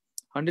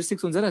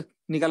 हुन्छ र?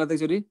 निकाल त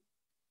एकचोटि।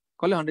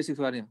 कसले 106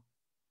 गर्ने?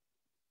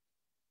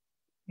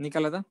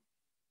 निकाल त।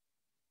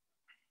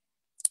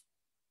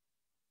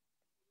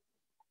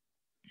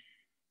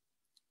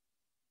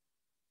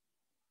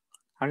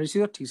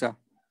 ठिक छ,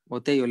 हो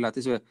त्यही होला।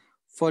 त्यसो भए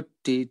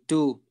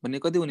 42 भन्ने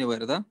कति हुने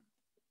भएर त?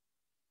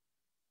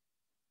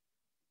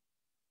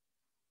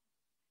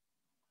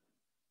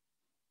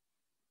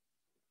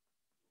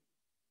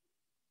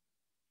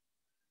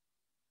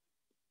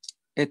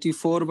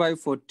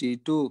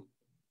 84/42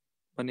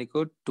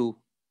 भनेको 2।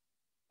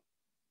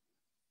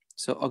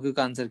 सो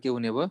अघिको आन्सर के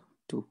हुने भयो?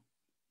 2।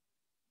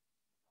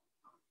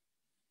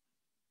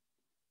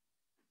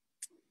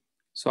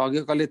 सो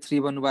अघि कसले 3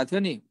 भन्नुभएको थियो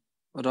नि,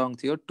 रङ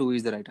थियो। 2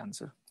 इज द राइट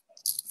आन्सर।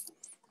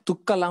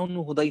 तुक्का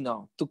लाउनु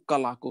हुँदैन, तुक्का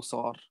लाको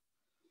सर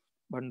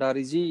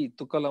भण्डारीजी,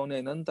 तुक्का लाउने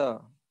हैन नि त।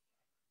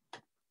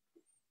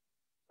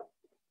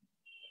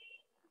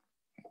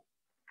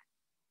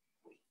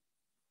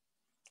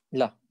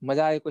 ल,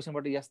 मजा आयो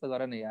क्वेसनबाट यस्तो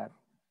गर न यार।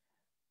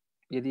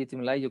 यदि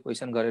तिमीलाई यो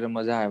क्वेसन गरेर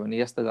मजा आयो भने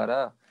यस्तो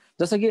गर।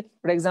 जस्तो कि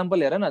एउटा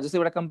एक्जाम्पल हेर न, जस्तो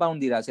एउटा कम्पाउन्ड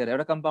दिइरहेको छ,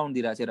 एउटा कम्पाउन्ड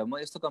दिइरहेको छ, म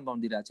यस्तो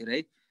कम्पाउन्ड दिइरहेको छु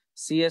है।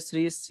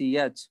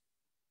 CH3CH,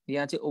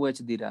 यहाँ चाहिँ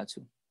OH दिइरहेको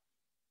छु,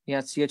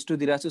 यहाँ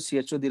CH2 दिइरहेको छु,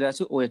 CH2 दिइरहेको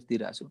छु, OH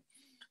दिइरहेको छु।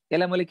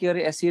 यसलाई मैले के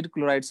गरेँ? एसिड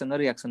क्लोराइडसँग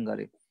रिएक्सन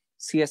गरेँ।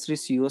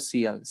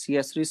 CH3COCl,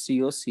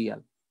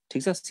 CH3COCl,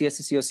 ठिक छ,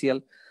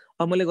 CH3COCl।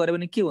 अब मैले गरेँ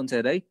भने के हुन्छ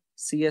हेर है?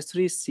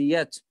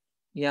 CH3CH,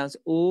 यहाँ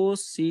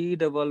OC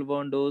double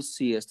bond O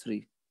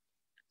CH3,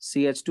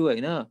 CH2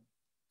 होइन,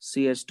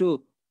 CH2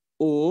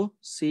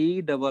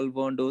 OC double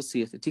bond O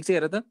CH3, ठिक छ।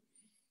 हेर त,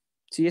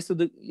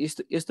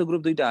 यस्तो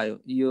ग्रुप दुईटा आयो,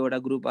 यो एउटा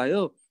ग्रुप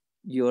आयो,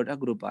 यो एउटा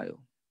ग्रुप आयो,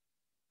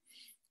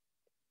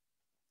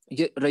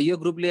 र यो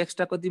ग्रुपले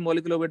एक्स्ट्रा कति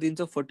मोलिकुलर वेट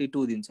दिन्छ?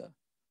 42 दिन्छ,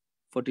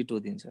 42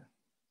 दिन्छ।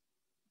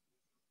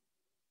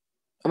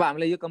 अब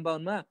हामीलाई यो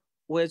कम्पाउन्डमा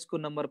OH को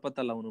नम्बर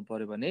पत्ता लगाउनु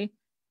पर्यो भने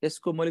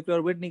यसको मोलिकुलर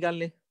वेट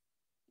निकाल्ने,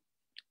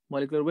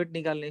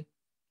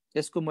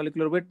 यसको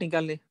मोलिकुलर वेट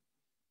निकाल्ने,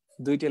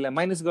 दुईटैलाई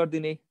माइनस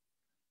गरिदिने,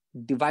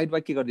 डिभाइड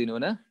बाइ के गरिदिनु हो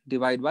न?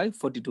 Divide by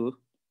 42।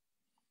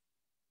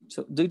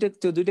 सो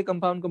त्यो दुईटै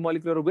कम्पाउन्डको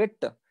मोलिकुलर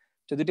वेट,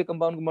 त्यो दुईटै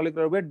कम्पाउन्डको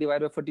मोलिकुलर वेट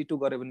डिभाइड बाइ 42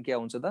 गर्यो भने के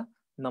आउँछ त?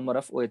 नम्बर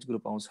अफ OH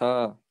ग्रुप आउँछ।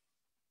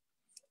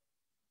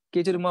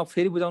 केचोटि म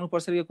फेरि बुझाउनु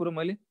पर्छ यो कुरो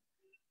मैले,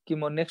 कि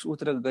म नेक्स्ट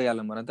उतिर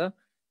गइहालौँ भन त?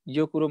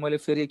 यो कुरो मैले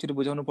फेरि एकचोटि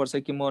बुझाउनु पर्छ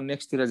कि म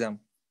नेक्स्टतिर जाम?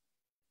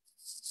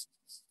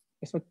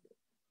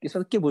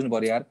 यसमा के बुझ्नु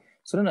पर्यो यार?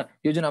 सुन न,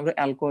 यो जुन हाम्रो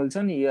एल्कोहल छ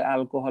नि, यो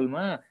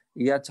एल्कोहलमा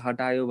H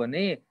हटायो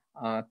भने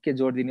के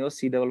जोडिदिने हो?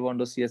 C double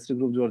bond O CH3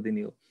 group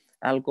जोडिदिने हो।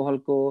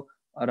 एल्कोहलको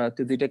र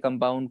त्यो दुईटै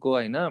कम्पाउन्डको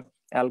होइन,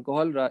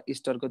 एल्कोहल र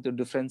इस्टरको त्यो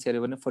डिफरेन्स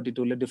हेऱ्यो भने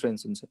 42 ले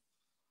डिफरेन्स हुन्छ।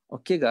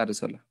 के गाह्रो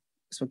छ होला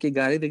यसमा? के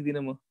गाह्रै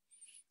देख्दिनँ म।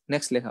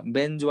 नेक्स्ट लेख,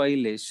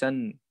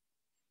 बेन्जोइलेसन।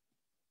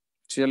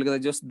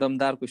 जस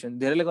दमदार क्वेसन,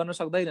 धेरैले गर्न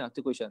सक्दैन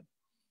त्यो क्वेसन,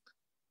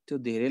 त्यो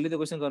धेरैले त्यो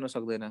क्वेसन गर्न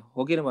सक्दैन,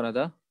 हो किन भन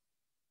त?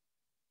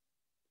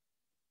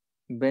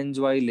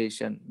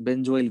 बेन्जोइलेसन,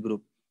 बेन्जोइल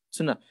ग्रुप।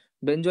 सुन,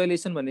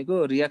 बेन्जोइलेसन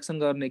भनेको रिएक्सन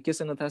गर्ने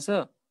केसँग थाहा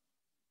छ?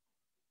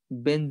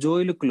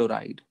 बेन्जोइल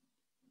chloride,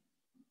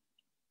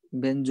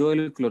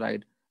 बेन्जोइल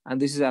chloride, and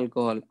this is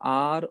alcohol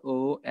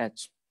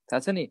ROH, थाहा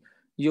छ नि?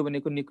 यो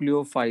भनेको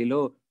न्युक्लियोफाइल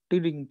हो,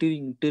 टिरिङ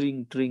टिरिङ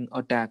टिरिङ टिरिङ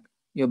अट्याक,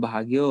 यो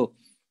भाग्यो।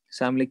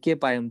 सो हामीले के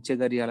पायौँ चेक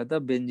गरिहाल त,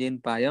 बेन्जिन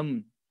पायौँ।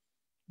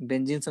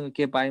 बेन्जिनसँग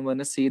के पायौँ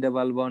भने सी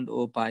डबल बन्ड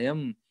ओ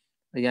पायौँ,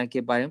 र यहाँ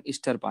के पायौँ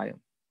इस्टर पायौँ।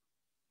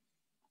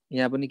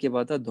 यहाँ पनि के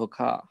भयो त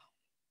धोखा।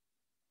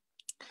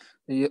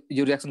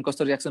 यो रियाक्सन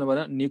कस्तो रियाक्सन हो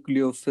भने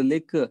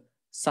nucleophilic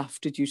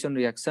substitution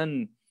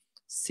reaction,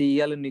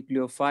 Cl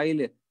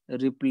न्युक्लियोफाइल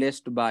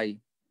replaced by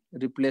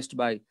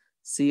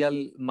Cl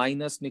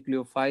minus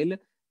न्युक्लियोफाइल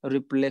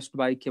replaced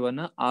by के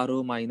भन्न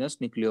आरओ माइनस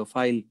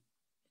न्युक्लियोफाइल।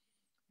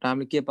 र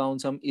हामीले के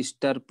पाउँछौँ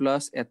इस्टर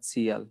प्लस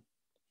HCl।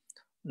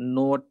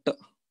 नोट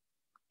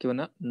के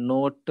भन्न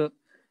नोट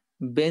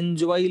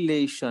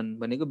बेन्जोइलेसन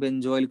भनेको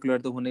बेन्जोइल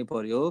क्लोराइड त हुनै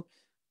पर्यो,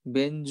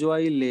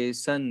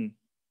 बेन्जोइलेसन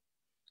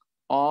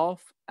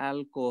अफ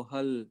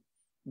एल्कोहल,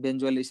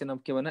 बेन्जोइलेसन अफ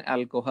के भन्न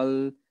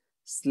alcohol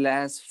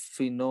slash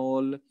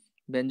phenol,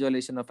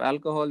 बेन्जोइलेसन of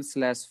alcohol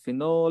slash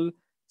phenol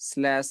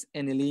slash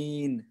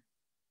aniline,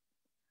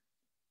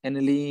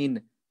 aniline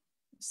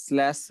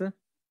slash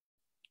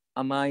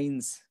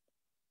amines,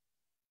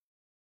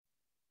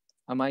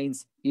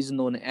 amines is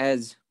known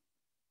as,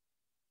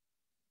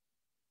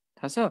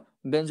 थाहा छ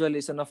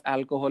बेन्जोइलेसन अफ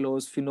एल्कोहल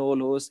होस्,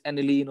 फिनोल होस्,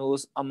 एनिलिन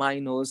होस्,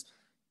 अमाइन होस्,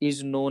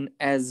 इज नोन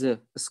एज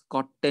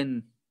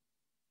स्कॉटेन।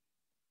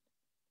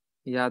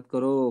 याद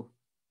करो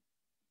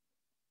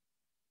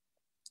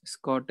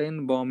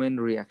स्कॉटेन बॉमेन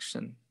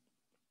रिएक्शन।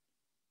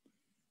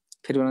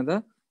 फिर बना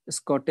था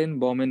स्कॉटेन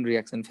बॉमेन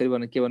रिएक्शन, फिर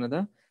बना क्या बना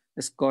था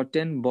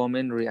स्कॉटेन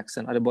बॉमेन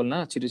रिएक्शन। अरे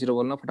बोलना छिटो छिटो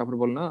बोलना, फटाफट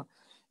बोलना,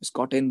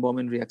 स्कॉटेन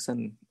बॉमेन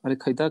रिएक्शन। अरे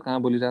खै त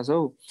कहाँ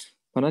बोलिरहेछौ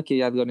भन, के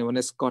याद गर्ने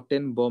भने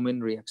स्कॉटेन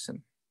बॉमेन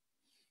रिएक्शन।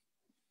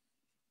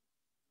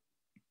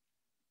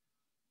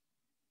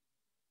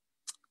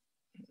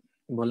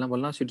 बोलना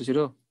बोलना छिटो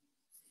छिटो,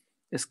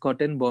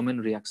 स्कॉटेन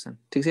बॉमेन रिएक्शन।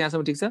 ठीक है,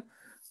 यहाँसम्म ठीक छ।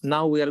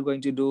 Now we are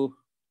going to do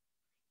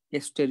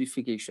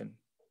esterification.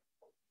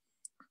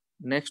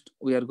 Next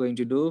we are going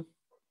to do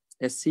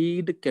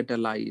acid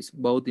catalyze,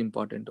 बहुत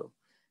important हो,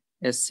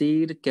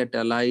 acid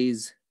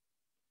catalyze,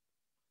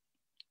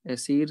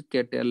 acid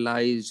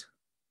catalyze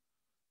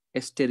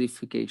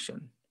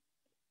esterification,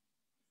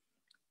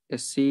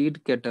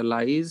 acid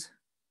catalyze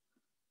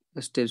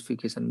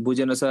esterification।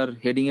 बुझेन सर,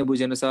 हेडिङ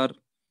बुझेन सर,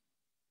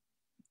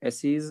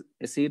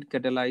 acid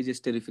catalyze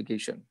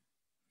esterification।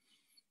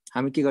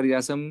 हामी के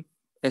गरिरहेछौँ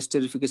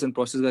एस्टेरिफिकेसन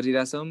प्रोसेस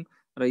गरिरहेछौँ,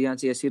 र यहाँ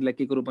चाहिँ एसिडलाई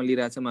के को रूपमा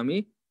लिइरहेछौँ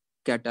हामी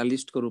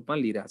क्याटालिस्टको रूपमा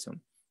लिइरहेछौँ।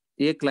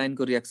 एक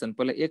लाइनको रिएक्सन,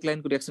 पहिला एक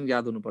लाइनको रिएक्सन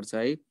याद हुनुपर्छ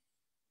है।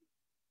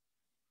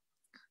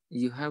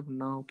 You have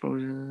now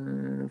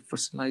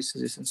personalise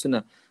suggestion. Soon,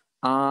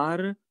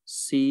 R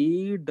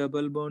C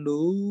double bond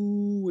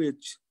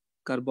OH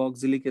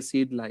carboxylic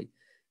एसिडलाई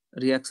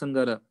reaction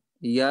गर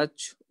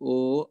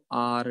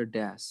HOR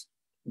डैश।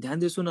 ध्यान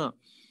दियो सुन,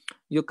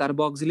 यो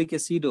कार्बोक्सिलिक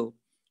एसिड हो,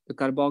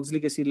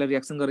 कार्बोक्सिलिक एसिडलाई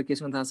रिएक्सन गरेर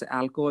केसँग थाहा छ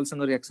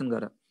एल्कोहलसँग रिएक्सन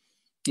गर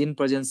in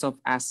presence of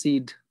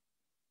acid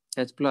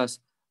H plus,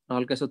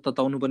 हल्का यसो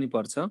तताउनु पनि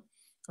पर्छ।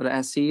 र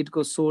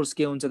एसिडको सोर्स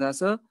के हुन्छ थाहा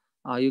छ,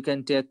 you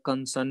can take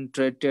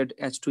concentrated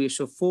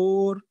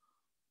H2SO4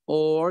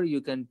 or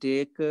you can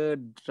take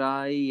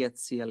dry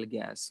HCl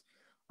gas.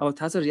 अब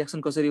थाहा छ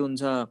रिएक्सन कसरी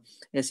हुन्छ,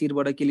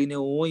 एसिडबाट के लिने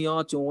हो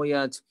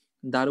OH,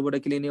 दारूबाट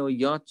के लिने हो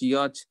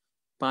H,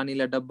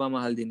 पानीलाई डब्बामा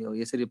हालिदिने हो।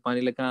 यसरी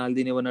पानीलाई कहाँ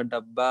हालिदिने हो भने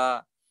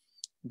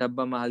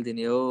डब्बामा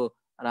हालिदिने हो।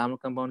 र हाम्रो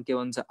कम्पाउन्ड के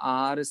भन्छ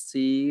RC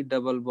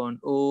double bond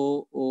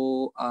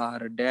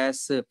OOR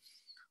dash.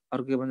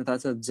 अर्को के भन्छ थाहा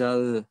छ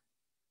जल,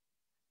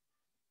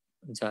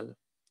 जल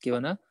के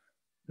भन्छ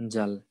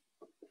जल,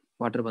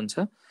 वाटर भन्छ।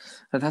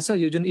 र थाहा छ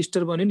यो जुन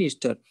इस्टर बन्यो नि,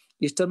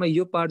 इस्टरमा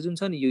यो पार्ट जुन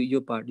छ नि,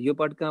 यो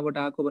पार्ट कहाँबाट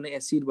आएको भने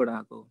एसिडबाट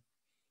आएको,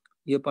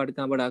 यो पार्ट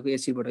कहाँबाट आएको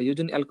एसिडबाट। यो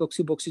जुन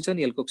एल्कोक्सी बोक्सी छ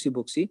नि, एल्कोक्सी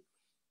बोक्सी,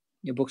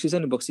 यो बोक्सी छ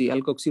नि बोक्सी,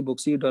 एल्कोक्सी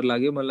बोक्सी, डर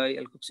लाग्यो मलाई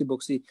एल्कोक्सी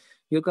बोक्सी,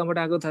 यो कहाँबाट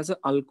आएको थाहा छ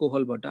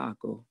अल्कोहलबाट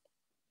आएको।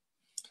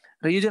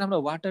 र यो जुन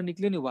हाम्रो वाटर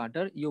निक्ल्यो नि,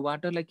 वाटर, यो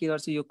वाटरलाई के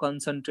गर्छ, यो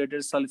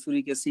कन्सन्ट्रेटेड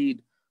सल्फ्युरिक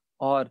एसिड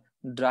और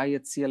ड्राई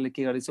HCl ले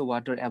के गर्छ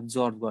वाटर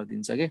एब्जर्ब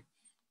गरिदिन्छ के,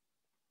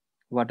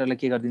 वाटरलाई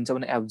के गरिदिन्छ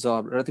भने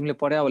एब्जर्ब। र तिमीले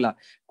पढ्या होला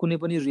कुनै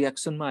पनि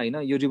रिएक्सनमा हैन,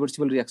 यो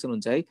रिभर्सिबल रिएक्सन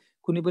हुन्छ है,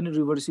 कुनै पनि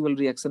रिभर्सिबल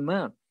रिएक्सनमा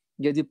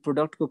यदि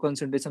प्रोडक्टको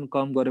कन्सन्ट्रेसन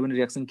कम गर्यो भने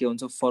रिएक्सन के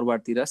हुन्छ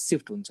फरवर्डतिर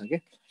शिफ्ट हुन्छ के।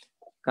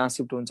 कहाँ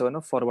शिफ्ट हुन्छ भने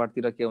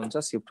फरवर्डतिर के हुन्छ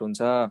शिफ्ट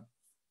हुन्छ।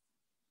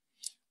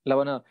 ल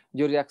भन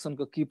यो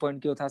रिएक्सनको की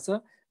पोइन्ट के हो थाहा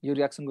छ, यो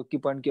रिएक्सनको की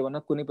पोइन्ट के भन्न,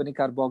 कुनै पनि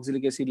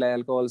कार्बोक्सिलिक एसिडलाई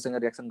अल्कोहलसँग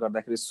रिएक्सन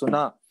गर्दाखेरि, सुन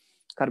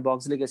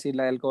कार्बोक्सिलिक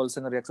एसिडलाई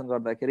अल्कोहलसँग रिएक्सन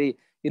गर्दाखेरि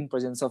in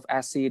presence of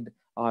acid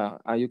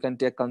you can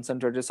take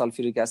concentrated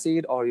sulphuric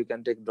acid और you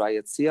can take dry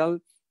HCl।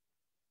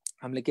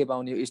 हामीले के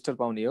पाउने हो इस्टर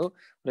पाउने हो,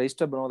 र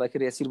इस्टर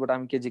बनाउँदाखेरि एसिडबाट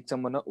हामी के झिक्छौँ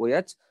भन्न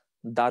OH,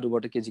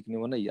 दारूबाट के झिक्ने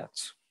भन्न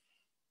H।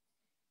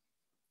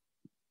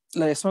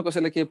 ल यसमा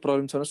कसैलाई के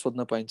प्रब्लम छ भने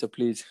सोध्न पाइन्छ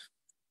प्लिज।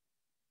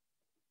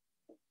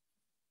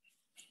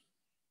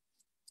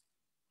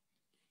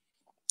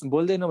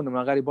 बोल्दैन भने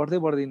अगाडि बढ्दै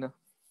बढ्दैन।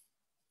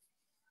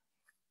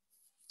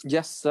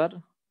 यस सर,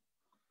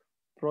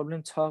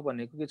 प्रब्लम छ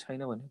भनेको कि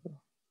छैन भनेको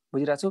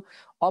बुझिरहेको छु।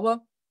 अब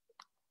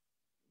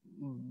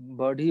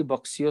बढी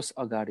बक्सियोस्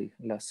अगाडि।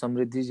 ल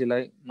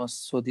समृद्धिजीलाई म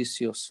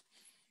सोधिसियोस्।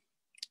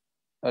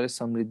 अरे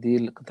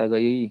समृद्धि कता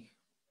गई?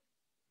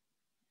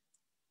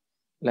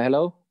 ल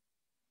हेलो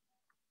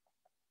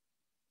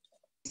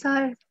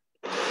सर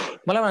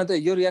मलाई भन त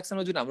यो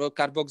रियाक्सनमा जुन हाम्रो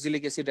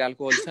कार्बोक्सिलिक एसिड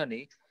अल्कोहल छ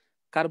नि,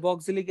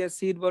 कार्बोक्सिलिक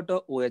एसिडबाट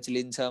OH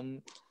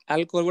लिन्छौँ,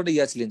 अल्कोहलबाट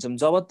H लिन्छौँ।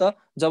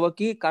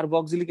 जबकि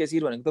कार्बोक्सिलिक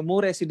एसिड भनेको त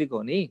मोर एसिडिक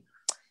हो नि,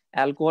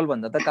 अल्कोहल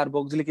भन्दा त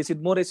कार्बोक्सिलिक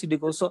एसिड मोर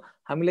एसिडिक हो। सो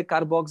हामीले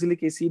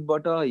कार्बोक्सिलिक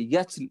एसिडबाट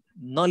H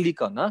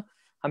नलिकन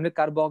हामीले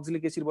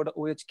कार्बोक्सिलिक एसिडबाट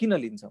OH किन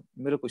लिन्छौँ?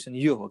 मेरो क्वेसन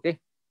यो हो के।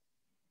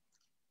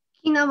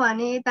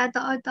 किनभने यता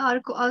त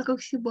अर्को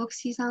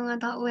अल्कोक्सिबोक्सीसँग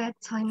त OH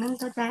छैन नि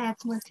त, त्यहाँ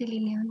H मात्रै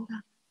लिने हो नि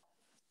त।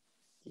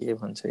 के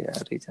भन्छ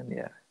यार रिजन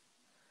यार,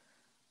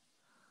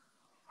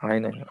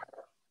 हैन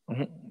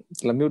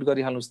ल म्युट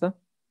गरिहाल्नुस् त,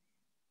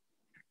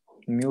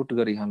 म्युट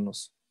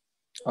गरिहाल्नुस्।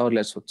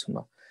 अरूलाई सोध्छु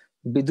म।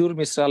 विदुर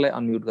मिश्रालाई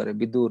अनम्युट गरे।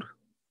 विदुर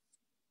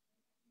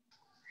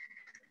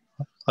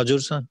हजुर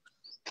सर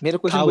मेरो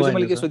क्वेसन थाहा बुझ्यो भएन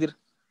मैले के सर। सोधिर?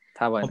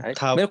 थाहा भएन है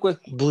थाहा मेरो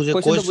बुझे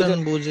क्वेसन त बुझ्यो।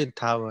 क्वेसन बुझे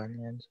थाहा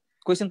भएन।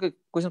 क्वेसन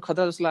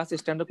खतरा जस्तो लाग्छ,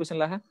 स्ट्यान्डर्ड क्वेसन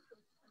लाग्छ।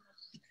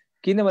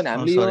 किनभने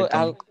हामीले यो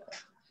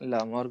ल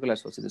म अर्कोलाई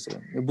सोध्छु। त्यसो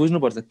भने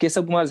बुझ्नुपर्छ।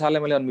 केशव कुमार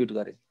झालाई मैले अनम्युट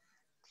गरेँ।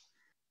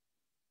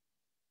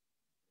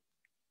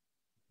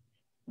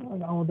 ल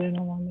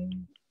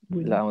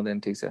आउँदैन,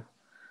 ठिक छ।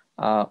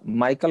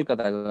 माइकल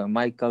कता गयो?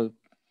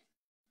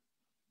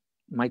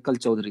 माइकल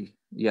चौधरी,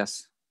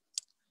 यस।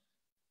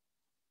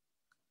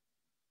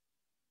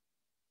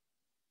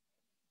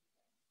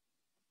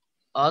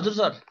 हजुर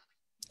सर।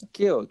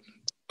 के हो,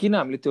 किन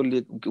हामीले त्यो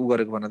उ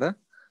गरेको भन त?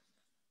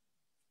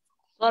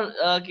 सर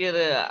के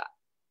अरे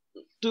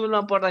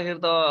टुलमा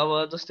पढ्दाखेरि त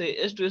अब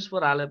जस्तै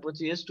H2SO4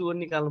 हालेपछि H2O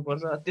निकाल्नु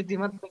पर्छ, त्यति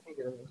मात्र।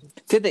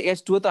 त्यही त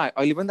H2O त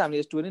अहिले पनि त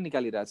हामीले H2O नै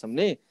निकालिरहेछौँ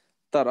नि,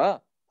 तर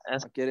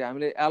के अरे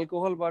हामीले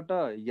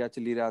अल्कोहलबाट H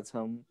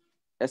लिइरहेछौँ,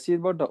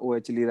 एसिडबाट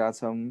OH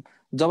लिइरहेछौँ।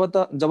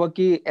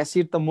 जबकि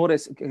एसिड त more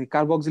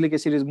carboxylic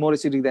acid is more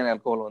acidic then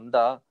alcohol हो नि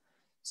त।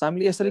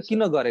 हामीले यसरी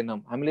किन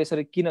गरेनौँ?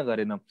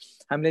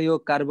 हामीले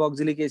यो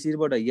कार्बोक्सिलिक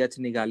एसिडबाट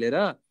H निकालेर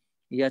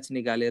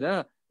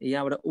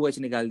यहाँबाट OH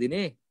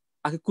निकालिदिने।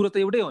 आखिर कुरो त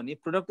एउटै हो नि,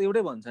 प्रोडक्ट त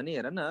एउटै भन्छ नि।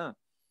 हेर न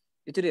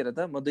यसरी हेर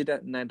त, म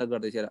दुईटा नाटक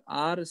गर्दैछु। हेर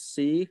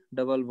RC+OH।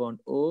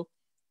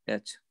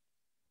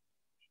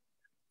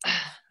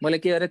 मैले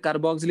के गरेँ?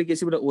 कार्बोक्सिलिक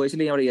एसिडबाट OH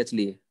ले यहाँबाट H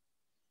लिए,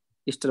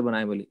 स्टार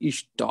बनाएँ मैले,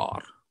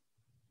 स्टार।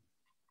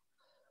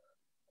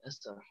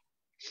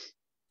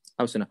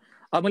 अब सुन,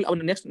 अब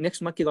मैले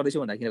नेक्स्टमा के गर्दैछु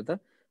भन्दाखेरि त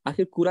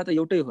आखिर कुरा त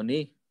एउटै हो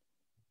नि।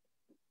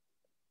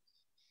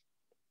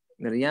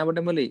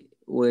 यहाँबाट मैले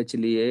OH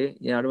लिए,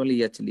 यहाँबाट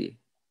मैले H लिए,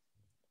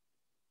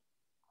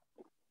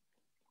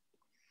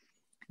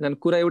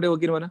 कुरा एउटै हो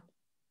कि भन?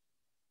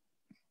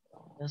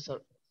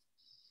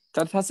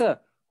 तर थाहा छ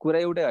कुरा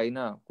एउटै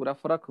होइन, कुरा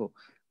फरक हो।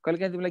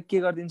 कहिलेकाहीँ तिमीलाई के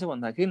गरिदिन्छ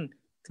भन्दाखेरि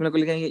तिमीलाई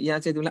कहिलेकाहीँ यहाँ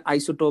चाहिँ तिमीलाई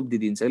आइसोटोप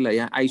दिदिन्छ है। ल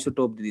यहाँ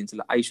आइसोटोप दिदिन्छ।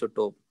 ल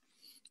आइसोटोप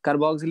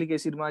कार्बोक्सिलिक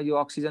एसिडमा यो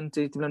अक्सिजन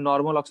चाहिँ तिमीलाई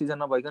नर्मल अक्सिजन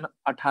नभइकन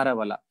 18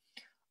 वाला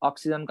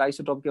अक्सिजनको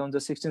आइसोटोप के हुन्छ?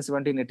 16,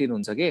 17, 18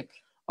 हुन्छ के।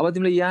 अब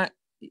तिमीले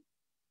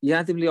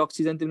यहाँ तिमीले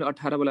अक्सिजन तिमीले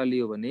 18 वाला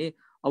लियो भने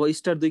अब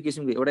स्टार दुई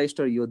किसिमको, एउटा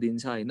स्टार यो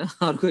दिन्छ हैन,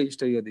 अर्को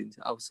स्टार यो दिन्छ।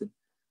 अब सुन,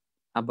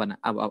 अब भन,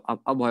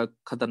 अब भयो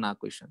खतरनाक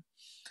क्वेसन।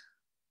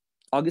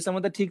 अघिसम्म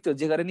त ठिक थियो,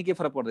 जे गरे नि के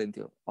फरक पर्दैन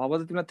थियो। अब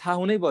त तिमीलाई थाहा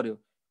हुनै पर्यो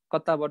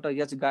कताबाट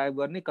H गायब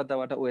गर्ने,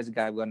 कताबाट OH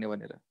गायब गर्ने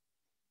भनेर।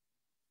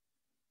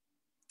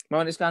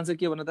 म यसको आन्सर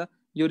के हो भन त?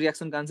 यो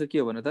रियाक्सनको आन्सर के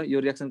हो भन त? यो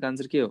रियाक्सनको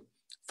आन्सर के हो?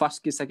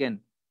 फर्स्ट कि सेकेन्ड?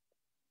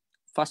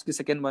 फर्स्ट कि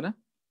सेकेन्ड भन?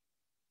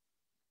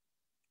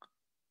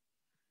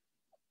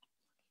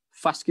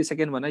 फर्स्ट कि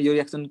सेकेन्ड भन? यो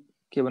रियाक्सन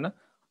के भन?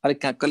 अरे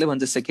कसले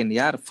भन्छ सेकेन्ड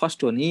यार?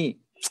 फर्स्ट हो नि,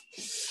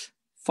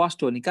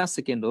 फर्स्ट हो नि, कहाँ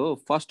सेकेन्ड हो?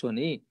 फर्स्ट हो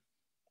नि।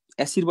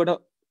 एसिडबाट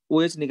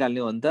OH निकाल्ने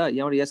हो नि त,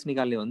 यहाँबाट H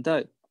निकाल्ने हो नि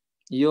त।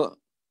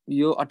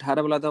 यो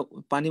 18 वाला त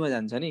पानीमा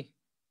जान्छ नि।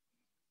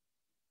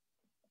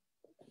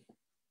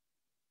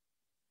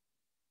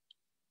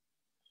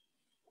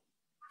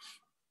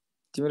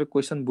 तिम्रो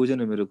क्वेसन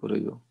बुझेन मेरो कुरो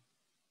यो।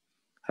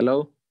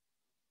 हेलो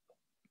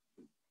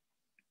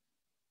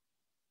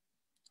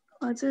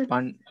हजुर,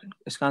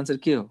 यसको आन्सर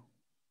के हो?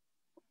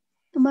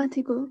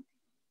 माथिको।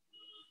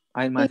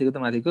 माथिको त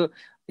माथिको।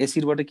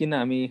 एसिडबाट किन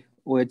हामी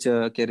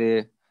OH के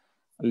अरे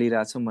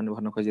लिइरहेछौँ भन्ने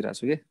भन्न खोजिरहेको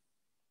छु कि।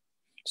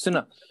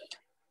 सुन,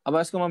 अब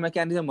यसको म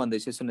मेकानिजम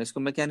भन्दैछु। सुन यसको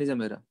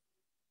मेकानिजम हेर।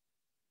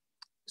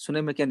 सुन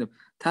मेकानिजम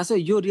थाहा छ?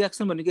 यो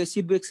रियाक्सन भनेको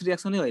एसिड बेस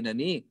रियाक्सनै होइन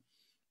नि।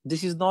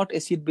 This is not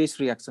acid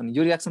based reaction.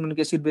 यो रियाक्सन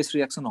भनेको एसिड बेस्ड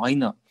रियाक्सन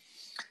होइन,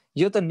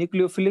 यो त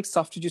न्युक्लियोफिलिक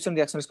सब्स्टिट्युसन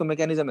रियाक्सन। यसको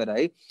मेकानिजम हेर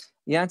है।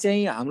 यहाँ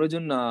चाहिँ हाम्रो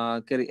जुन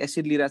के अरे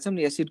एसिड लिइरहेछौँ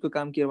नि, एसिडको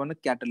काम के हो भन्दा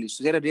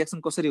क्याटलिस्ट। हेर रियाक्सन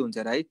कसरी हुन्छ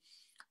हेर है।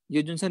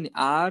 यो जुन छ नि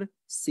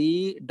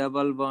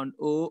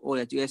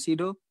RC+1OH यो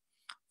एसिड हो।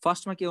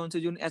 फर्स्टमा के हुन्छ?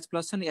 जुन H+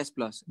 छ नि, H+,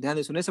 ध्यान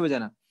दिनु है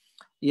सबैजना।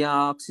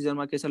 यहाँ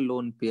अक्सिजनमा के छ?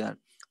 Lone pair.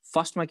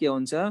 फर्स्टमा के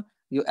हुन्छ?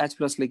 यो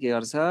H+ ले के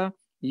गर्छ?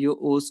 यो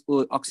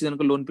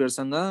अक्सिजनको लोन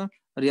पेयरसँग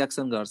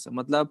रियाक्सन गर्छ।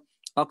 मतलब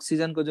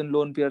अक्सिजनको जुन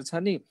लोन पेयर छ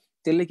नि,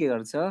 त्यसले के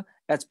गर्छ?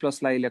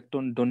 H+ लाई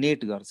इलेक्ट्रोन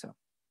डोनेट गर्छ।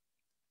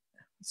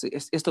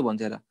 यस्तो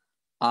भन्छ हेर,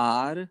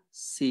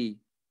 RC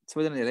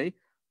सबैजना हेर है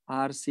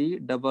RC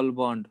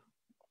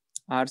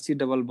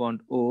डबल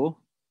बन्ड O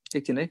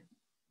एकछिन है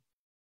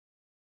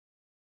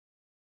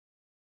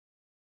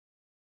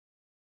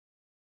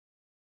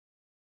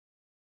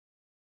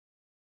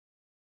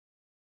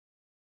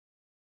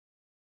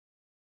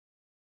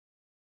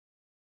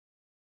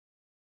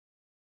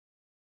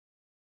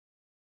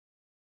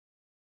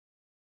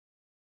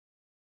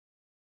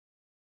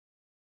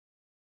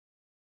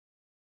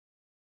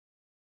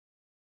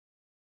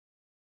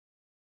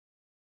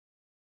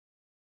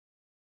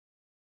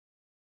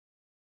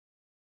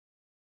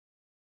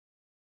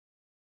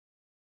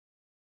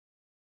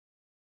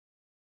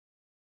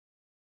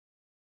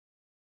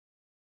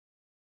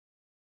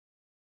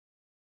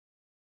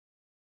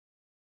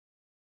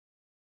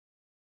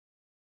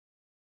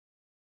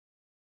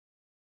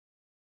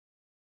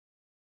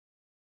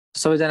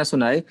सबैजना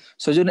सुन है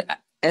सो जुन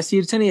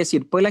एसिड छ नि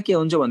एसिड पहिला के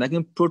हुन्छ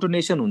भन्दाखेरि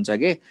प्रोटोनेसन हुन्छ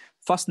के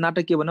फर्स्ट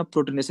नाटक के भन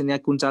प्रोटोनेसन यहाँ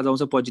कुन चार्ज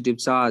आउँछ पोजिटिभ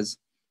चार्ज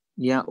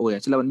यहाँ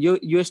OH ल भन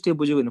यो स्टेप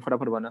बुझ्यो भने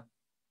फटाफट भन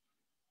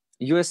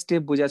यो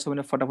स्टेप बुझ्या छ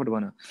भने फटाफट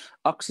भन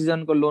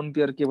अक्सिजनको लोन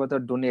पेयर के भयो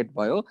त डोनेट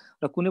भयो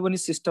र कुनै पनि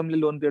सिस्टमले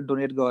लोन पेयर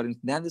डोनेट गर्यो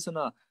ध्यान दिनु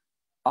न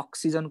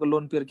अक्सिजनको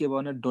लोन पेयर के भयो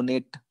भने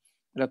डोनेट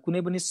र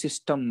कुनै पनि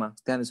सिस्टममा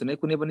ध्यान दिनु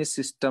कुनै पनि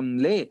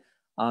सिस्टमले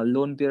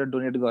लोन पेयर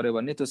डोनेट गर्यो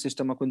भने त्यो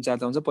सिस्टममा कुन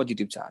चार्ज आउँछ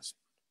पोजिटिभ चार्ज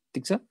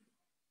ठीक छ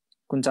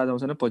कुन चार्ज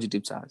आउँछ भने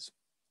पोजिटिभ चार्ज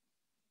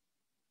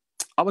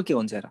अब के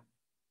हुन्छ हेर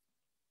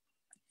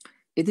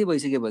यति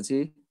भइसकेपछि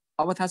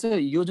अब थाहा छ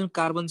यो जुन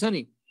कार्बन छ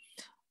नि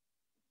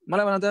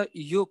मलाई भन त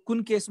यो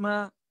कुन केसमा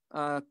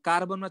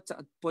कार्बनमा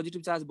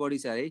पोजिटिभ चार्ज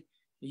बढी छ है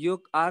यो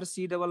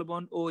RC डबल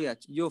बन्ड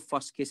OH यो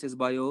फर्स्ट केसेस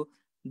भयो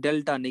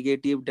डेल्टा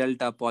नेगेटिभ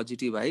डेल्टा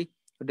पोजिटिभ है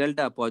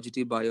डेल्टा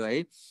पोजिटिभ भयो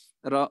है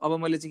र अब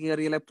मैले चाहिँ के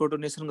गरेँ यसलाई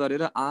प्रोटोनेसन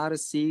गरेर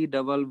RC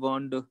डबल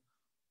बन्ड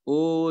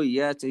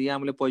OH यहाँ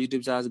मैले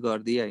पोजिटिभ चार्ज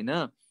गरिदिएँ होइन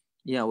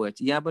यहाँ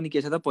OH यहाँ पनि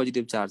के छ त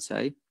पोजिटिभ चार्ज छ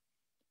है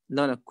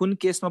ल कुन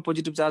केसमा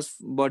पोजिटिभ चार्ज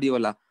बढी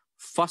होला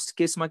फर्स्ट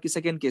केसमा कि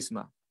सेकेन्ड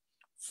केसमा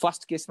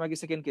फर्स्ट केसमा कि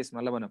सेकेन्ड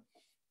केसमा ल भन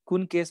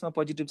कुन केसमा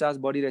पोजिटिभ चार्ज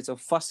बढिरहेछ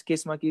फर्स्ट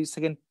केसमा कि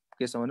सेकेन्ड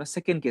केसमा भन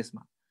सेकेन्ड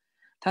केसमा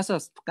थाहा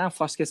छ कहाँ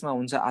फर्स्ट केसमा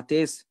हुन्छ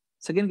आतेश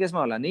सेकेन्ड केसमा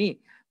होला नि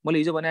मैले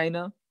हिजो भने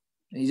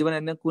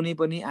होइन कुनै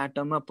पनि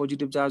एटममा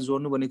पोजिटिभ चार्ज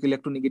जोड्नु भनेको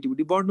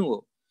इलेक्ट्रोनेगेटिभिटी बढ्नु हो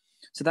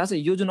सो थाहा छ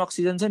यो जुन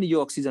अक्सिजन छ नि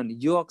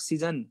यो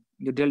अक्सिजन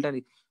यो डेल्टा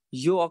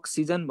यो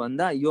अक्सिजन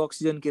भन्दा यो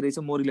अक्सिजन के रहेछ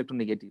मोर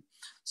इलेक्ट्रोनेगेटिभ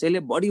सो यसले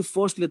बडी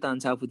फोर्सले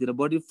तान्छ आफूतिर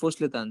बडी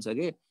फोर्सले तान्छ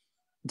के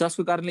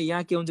जसको कारणले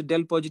यहाँ के हुन्छ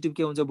डेल पोजिटिभ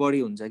के हुन्छ बढी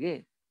हुन्छ के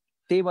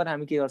त्यही भएर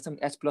हामी के गर्छौँ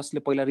H+ ले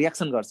पहिला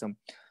रियाक्सन गर्छौँ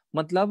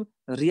मतलब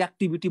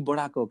रियाक्टिभिटी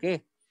बढाएको के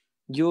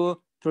यो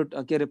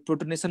के अरे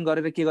प्रोटोनेसन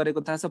गरेर के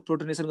गरेको थाहा छ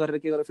प्रोटोनेसन गरेर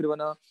के गरेर फेरि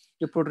भन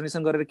यो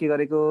प्रोटोनेसन गरेर के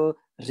गरेको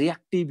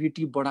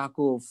रियाक्टिभिटी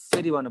बढाएको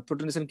फेरि भन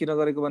प्रोटोनेसन किन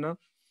गरेको भन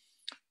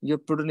यो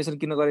प्रोटोनेसन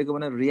किन गरेको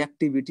भन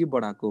रियाक्टिभिटी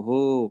बढाएको हो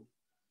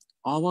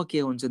अब के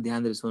हुन्छ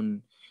ध्यान दिएर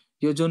सुन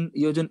यो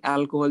जुन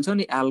एल्कोहल छ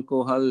नि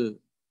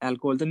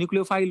एल्कोहल त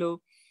न्युक्लियोफाइल हो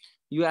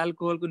यो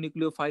एल्कोहलको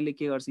न्युक्लियोफाइलले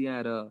के गर्छ यहाँ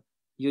हेर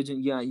यो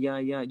जुन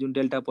यहाँ जुन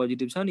डेल्टा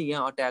पोजिटिभ छ नि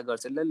यहाँ अट्याक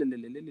गर्छ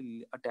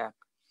ल अट्याक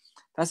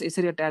तास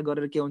यसरी अट्याक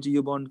गरेर के हुन्छ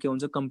यो बन्ड के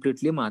हुन्छ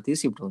कम्प्लिटली माथि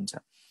शिफ्ट हुन्छ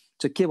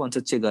सो के भन्छ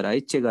चेक गर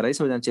है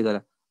सबैजना चेक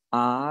गर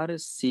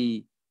RC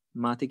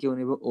माथि के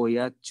हुने भयो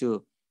OH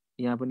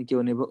यहाँ पनि के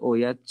हुने भयो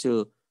OH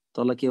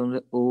तल के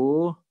हुने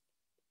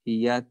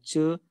OH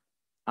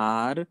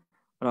R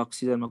र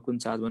अक्सिजनमा कुन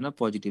चार्ज भन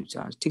पोजिटिभ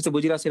चार्ज ठीक छ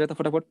बुझिरहेको छ त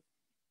फटाफट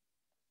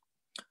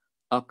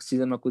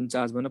अक्सिजनमा कुन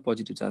चार्ज भन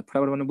पोजिटिभ चार्ज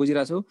फटाफट भन्न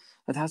बुझिरहेको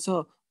छौ थाहा छ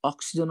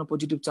अक्सिजनमा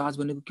पोजिटिभ चार्ज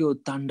भनेको के हो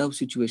ताण्डव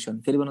सिचुएसन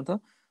फेरि भन त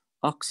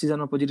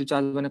अक्सिजनमा पोजिटिभ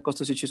चार्ज भनेको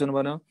कस्तो सिचुएसन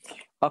भन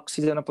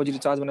अक्सिजनमा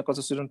पोजिटिभ चार्ज भनेको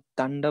कस्तो सिचुएसन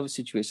ताण्डव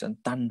सिचुएसन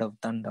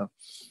ताण्डव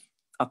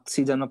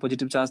अक्सिजनमा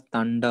पोजिटिभ चार्ज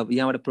ताण्डव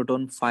यहाँबाट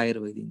प्रोटोन फायर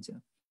भइदिन्छ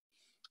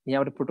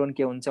यहाँबाट प्रोटोन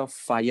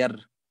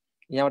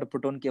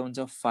के हुन्छ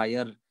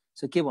फायर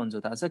सो के भन्छ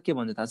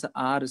थाहा छ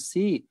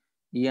RC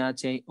यहाँ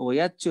चाहिँ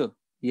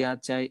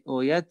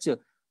OH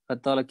र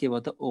तल के भयो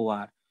त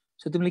OR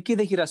सो तिमीले के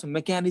देखिरहेछौ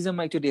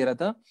मेकानिजममा एकचोटि हेर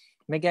त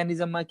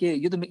मेकानिजममा के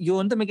यो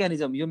हो नि त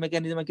मेकानिजम यो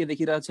मेकानिजममा के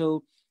देखिरहेछौ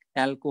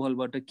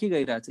एल्कोहलबाट के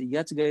गइरहेछ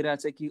H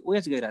गइरहेछ कि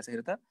OH गइरहेछ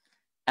हेर त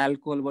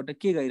एल्कोहलबाट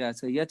के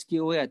गइरहेछ H कि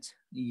OH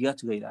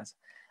गइरहेछ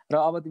र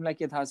अब तिमीलाई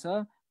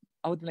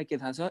के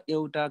थाहा छ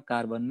एउटा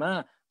कार्बनमा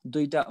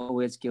दुईटा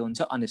OH के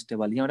हुन्छ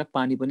अनस्टेबल यहाँबाट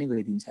पानी पनि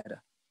गइदिन्छ हेर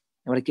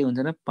यहाँबाट के हुन्छ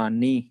न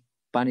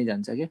पानी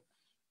जान्छ के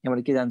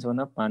यहाँबाट के जान्छ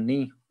भन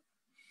पानी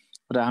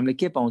र हामीले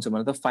के पाउँछ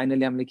भने त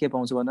फाइनली हामीले के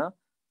पाउँछ भन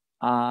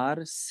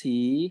RC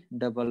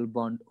double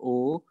bond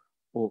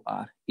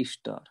OR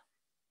Easter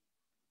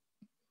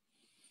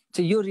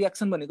यो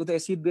रियाक्सन भनेको त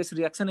एसिड बेस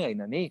रियाक्सनै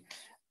हैन नि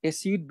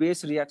एसिड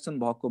बेस रियाक्सन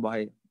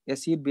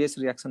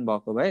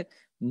भएको भए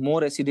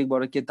मोर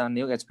एसिडिकबाट के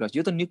तान्ने हो H+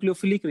 यो त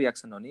न्युक्लियोफिलिक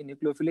रियाक्सन हो नि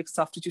न्युक्लियोफिलिक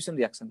सब्स्टिट्युसन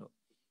रियाक्सन हो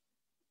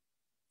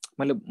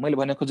मैले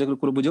भने खोजेको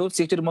कुरा बुझ्यौ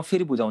सेक्टर म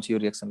फेरि बुझाउँछु यो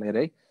रियाक्सनलाई हेर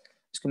है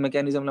यसको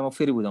मेकानिजमलाई म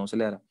फेरि बुझाउँछु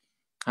ल्याएर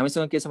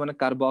हामीसँग के छ भने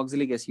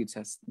कार्बोक्सिलिक एसिड छ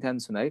ध्यान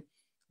सुन है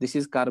दिस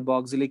इज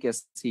कार्बोक्सिलिक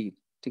एसिड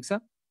ठीक छ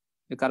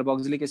यो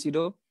कार्बोक्सिलिक एसिड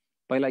हो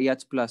पहिला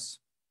H+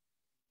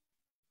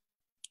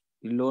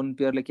 लोन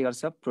पेयरले के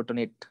गर्छ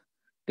प्रोटोनेट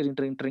ट्रिङ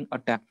ट्रिङ ट्रिङ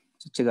अट्याक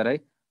चेक गर है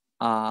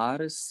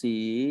RC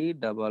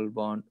double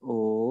bond O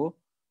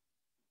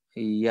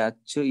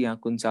H यहाँ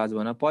कुन चार्ज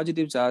भन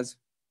पोजिटिभ चार्ज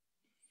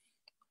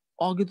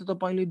अघि त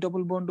तपाईले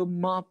डबल बन्ड O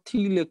माथि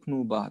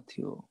लेख्नु भएको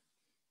थियो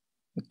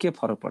के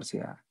फरक पर्छ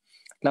यार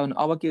ल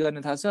अब के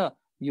गर्ने थाहा छ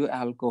यो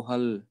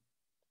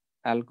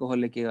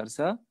एल्कोहलले के गर्छ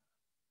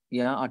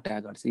यहाँ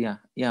अट्याक गर्छ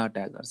यहाँ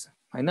अट्याक गर्छ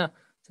हैन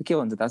के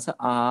भन्छ थाहा छ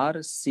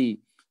RC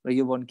र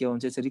यो बन्ड के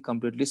हुन्छ यसरी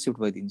कम्प्लिटली शिफ्ट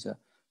भइदिन्छ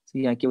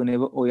यहाँ के हुने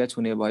भयो OH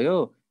हुने भयो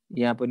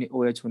यहाँ पनि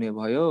OH हुने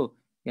भयो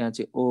यहाँ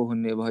चाहिँ O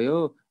हुने भयो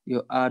यो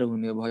R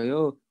हुने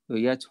भयो यो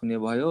H हुने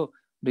भयो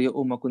र यो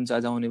O मा कुन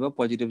चार्ज आउने भयो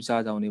पोजिटिभ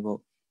चार्ज आउने भयो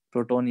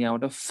प्रोटोन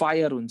यहाँबाट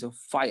फायर हुन्छ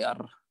फायर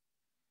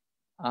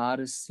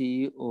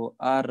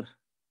RCOR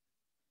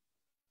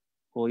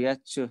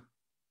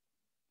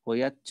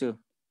OH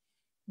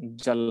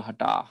जल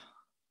हटा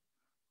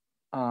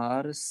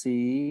RC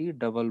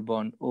डबल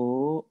बन्ड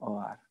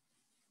OR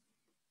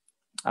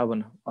अब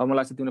मलाई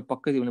लाग्छ तिमीले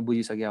पक्कै तिमीले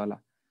बुझिसक्यो होला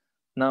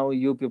now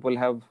you people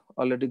have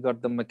already got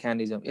the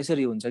mechanism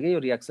यसरी हुन्छ कि यो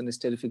रियाक्सन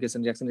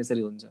स्टेरिफिकेसन रियाक्सन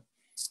यसरी हुन्छ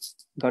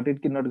गट इट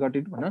कि नट गट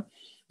इट भन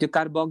त्यो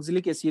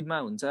कार्बोक्सिलिक एसिडमा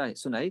हुन्छ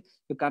सुन है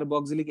यो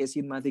कार्बोक्सिलिक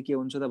एसिडमा चाहिँ के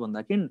हुन्छ त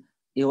भन्दाखेरि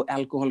यो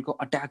एल्कोहलको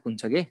अट्याक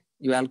हुन्छ के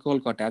यो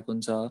एल्कोहलको अट्याक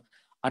हुन्छ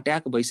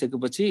अट्याक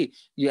भइसकेपछि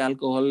यो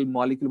एल्कोहल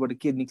मोलिक्युलबाट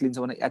के निक्लिन्छ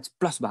भने H+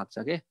 भाग्छ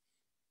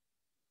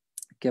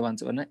के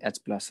भन्छ भने H+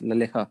 ल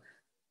लेख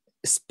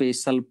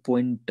स्पेशल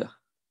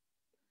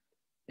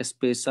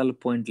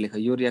पोइन्ट लेख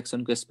यो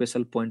रियाक्सनको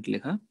स्पेशल पोइन्ट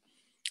लेख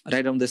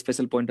write down the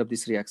special point of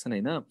this reaction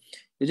हैन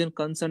यो जुन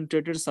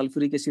कन्सन्ट्रेटेड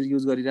सल्फ्युरिक एसिड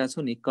युज गरिरहेको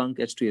छु नि कंक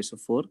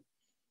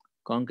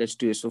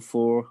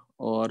H2SO4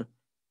 और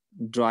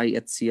ड्राई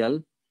HCl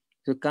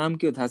यो काम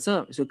के हो थाहा छ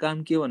यो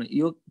काम के हो भने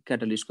यो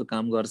क्याटलिस्टको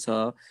काम गर्छ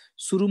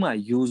सुरुमा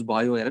युज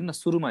भयो हेर न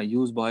सुरुमा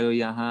युज भयो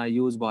यहाँ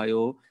युज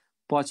भयो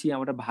पछि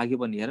यहाँबाट भाग्यो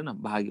पनि हेर न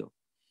भाग्यो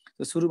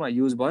त्यो सुरुमा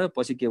युज भयो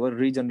पछि के भयो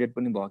रिजनरेट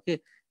पनि भयो के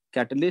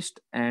क्याटलिस्ट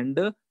एन्ड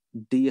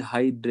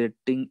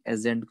डिहाइड्रेटिङ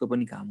एजेन्टको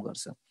पनि काम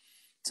गर्छ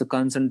सो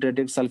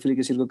कन्सन्ट्रेटेड सल्फ्युरिक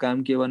एसिडको काम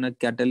के भन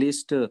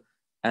क्याटलिस्ट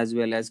एज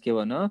वेल एज के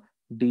भन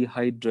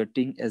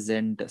डिहाइड्रेटिङ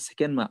एजेन्ट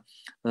सेकेन्डमा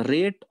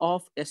rate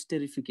of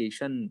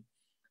एस्टेरिफिकेसन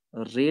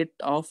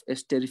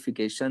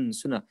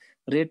soon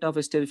rate of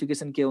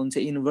एस्टेरिफिकेसन के हुन्छ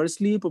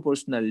inversely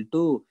proportional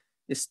to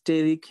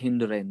steric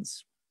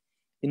हिन्डरेन्स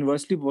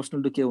inversely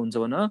proportional to के हुन्छ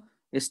भन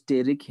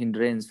स्टेरिक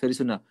हिन्डरेन्स फेरि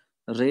सुन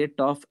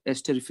rate of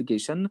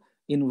एस्टेरिफिकेसन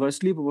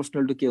inversely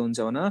proportional to के हुन्छ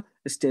भन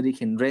स्टेरिक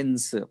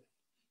हिन्डरेन्स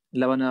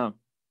ल भन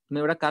म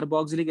एउटा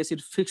कार्बोक्सिलिक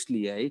एसिड फिक्स्ड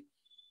लिए है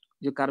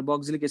यो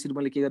कार्बोक्सिलिक एसिड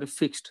मैले के गरे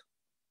फिक्स्ड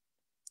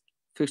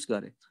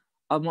गरे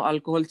अब म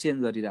अल्कोहल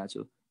चेन्ज गरिरहेको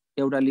छु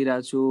एउटा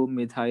लिइरहेको छु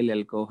मिथाइल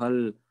एल्कोहल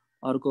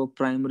अर्को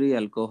प्राइमरी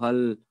एल्कोहल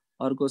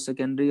अर्को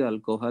सेकेन्डरी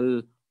एल्कोहल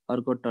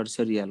अर्को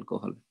टर्सरी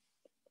एल्कोहल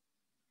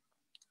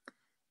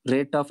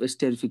रेट अफ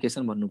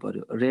एस्टेरिफिकेसन भन्नु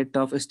पर्यो रेट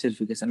अफ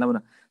एस्टेरिफिकेसन ल भन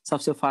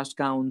सबसे फास्ट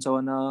कहाँ हुन्छ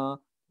भन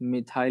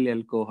मिथाइल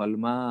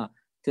एल्कोहलमा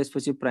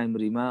त्यसपछि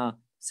प्राइमरीमा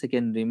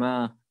सेकेन्डरीमा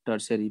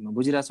टर्सरीमा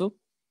बुझिरहेछौ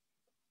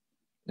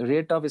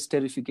rate of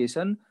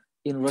एस्टेरिफिकेसन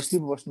inversely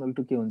proportional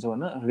to के हुन्छ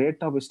भन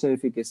rate of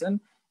एस्टेरिफिकेसन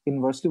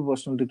inversely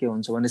proportional to के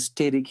हुन्छ भने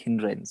steric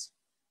हिन्डरेन्स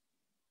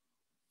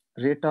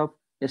rate of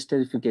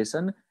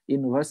एस्टेरिफिकेसन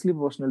inversely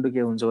proportional to के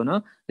हुन्छ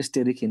भन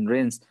स्टेरिक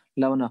हिन्डरेन्स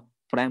ल भन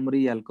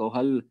primary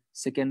alcohol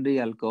secondary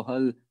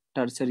alcohol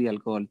tertiary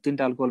alcohol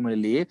तीनटा एल्कोहल मैले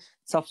लिए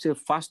सबसे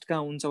फास्ट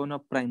कहाँ हुन्छ भन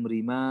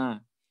प्राइमरीमा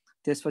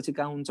त्यसपछि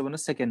कहाँ हुन्छ भन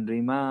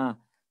सेकेन्डरीमा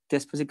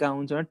त्यसपछि कहाँ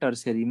हुन्छ भन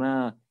टर्सरीमा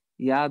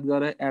याद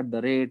गर एट द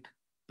रेट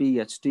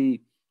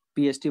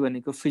PhD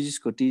भनेको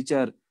फिजिक्सको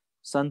टिचर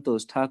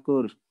सन्तोष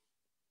ठाकुर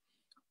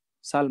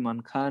सलमान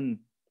खान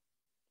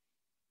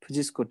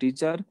फिजिक्सको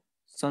टिचर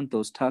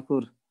सन्तोष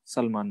ठाकुर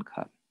सलमान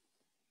खान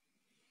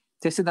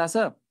त्यसै थाहा छ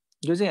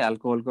यो चाहिँ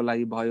एल्कोहलको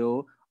लागि भयो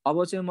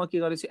अब चाहिँ म के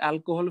गरेछु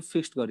एल्कोहल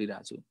फिक्स्ड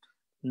गरिरहेको छु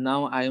now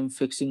I am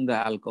fixing the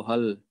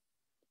alcohol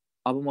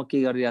अब म के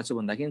गरिरहेको छु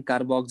भन्दाखेरि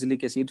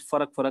कार्बोक्सिलिक एसिड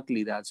फरक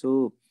लिइरहेको छु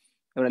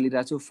एउटा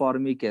लिइरहेको छु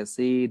फर्मिक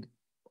एसिड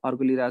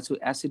अर्को लिइरहेको छु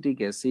एसिटिक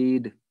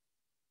एसिड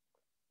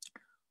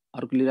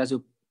अर्को लिइरहेको छु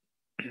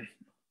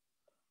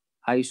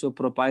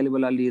आइसोप्रोपाइल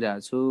वाला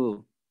लिइरहेको छु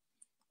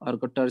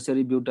अर्को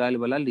टर्सरी ब्युटाइल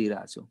वाला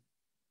लिइरहेको छु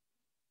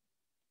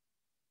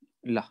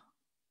ल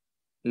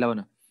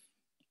भन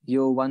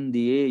यो 1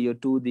 दिए यो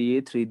 2 दिए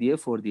 3 दिए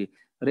 4 दिए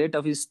rate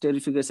of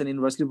स्टेरिफिकेसन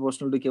inversely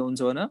proportional to के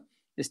हुन्छ भन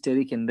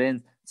स्टेरिक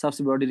हिन्डरेन्स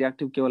सबसे बढी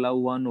रिएक्टिभ के होला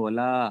 1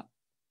 होला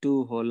 2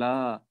 होला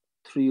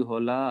 3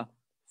 होला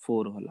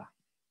 4 होला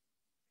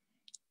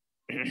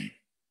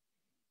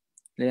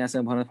ले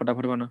यहाँसँग भन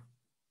फटाफट भन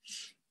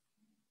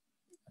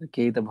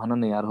केही त भन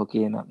न यार हो कि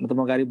हैन म त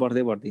म अगाडि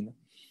बढ्दै बढ्दिन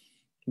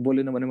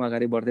बोलिन भने म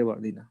अगाडि बढ्दै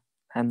बढ्दिन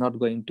I am not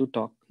going to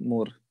talk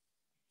more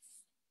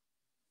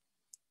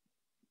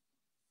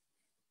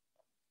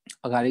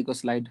अगाडिको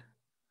स्लाइड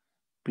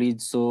प्लिज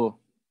सो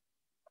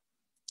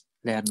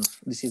हेर्नु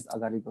दिस इज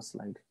अगाडिको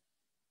स्लाइड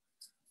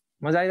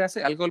मजा आइरहेछ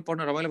एल्कोहल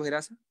पढ्न रमाइलो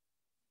भइरहेछ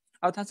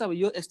अब थाहा छ अब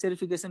यो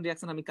एस्टेरिफिकेसन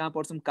रिएक्सन हामी कहाँ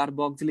पढ्छौँ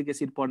कार्बोक्सिलिक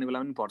एसिड पढ्ने बेला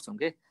पनि पढ्छौँ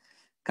के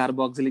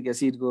कार्बोक्सिलिक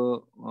एसिडको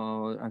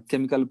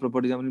केमिकल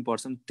प्रोपर्टिजमा पनि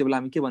पढ्छौँ। त्यो बेला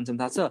हामी के भन्छौँ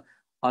थाहा छ?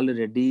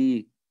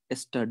 Already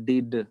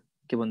studied.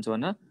 के भन्छौँ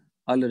भन?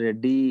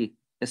 Already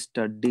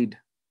studied.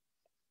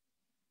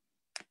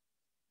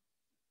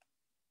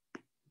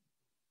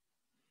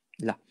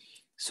 ल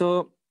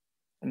सो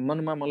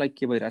मनमा मलाई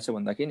के भइरहेछ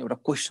भन्दाखेरि एउटा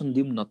क्वेसन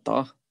दिउँ न त,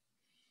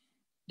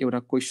 एउटा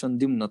क्वेसन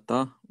दिउँ न त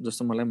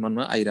जस्तो मलाई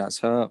मनमा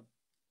आइरहेछ।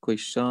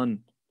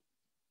 Question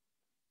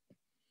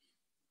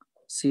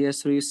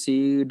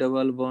CH3C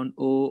double bond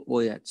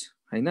OOH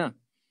हैन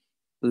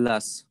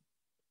प्लस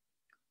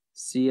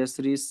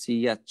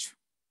CH3CH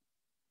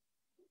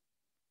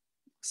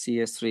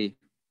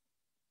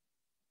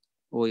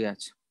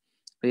CH3OH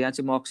र यहाँ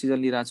चाहिँ म अक्सिजन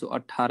लिइरहेको छु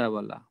 18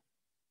 वाला।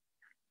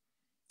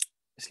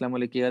 यसलाई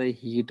मैले के गरे?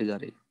 हिट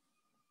गरे।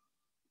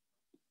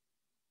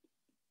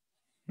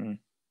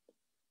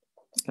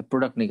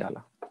 प्रोडक्ट निकाल।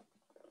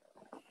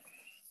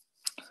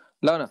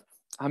 ल न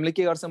हामीले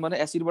के गर्छौं भने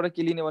एसिडबाट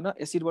के लिने भने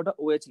एसिडबाट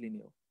OH लिने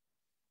हो,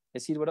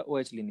 एसिडबाट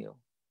OH लिने हो,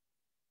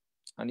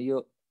 अनि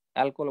यो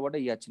एल्कोहलबाट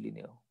H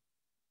लिने हो।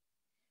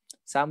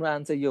 हाम्रो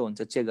आन्सर यो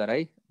हुन्छ, चेक गर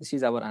है। This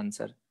is our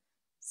answer.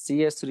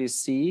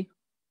 CH3C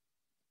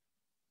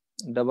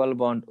double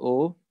bond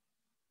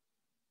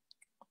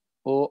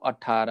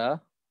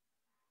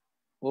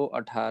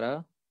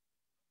O18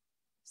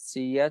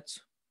 CH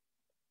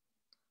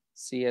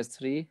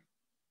CH3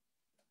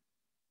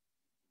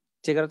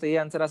 check गर त यही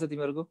आन्सर आछ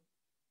तिमीहरुको?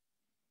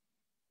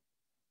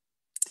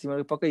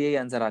 तिमीहरुको पक्कै यही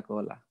आन्सर आएको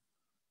होला,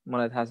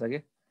 मलाई थाहा छ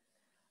के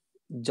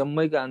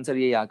जम्मैको आन्सर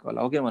यही आएको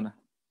होला हो के भन?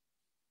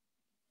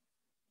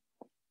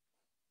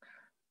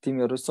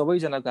 तिमीहरु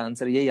सबैजनाको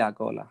आन्सर यही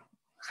आएको होला।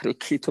 अरे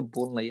के त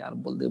बोल्न यार,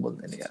 बोल्दै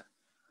बोल्दैन यार।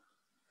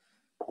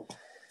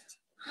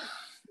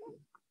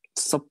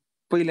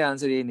 सबैले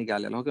आन्सर यही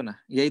निकालेला हो के न?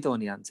 यही त हो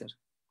नि आन्सर,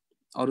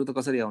 अरु त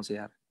कसरी आउँछ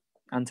यार?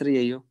 आन्सर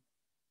यही हो।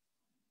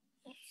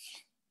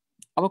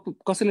 अब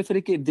कसैले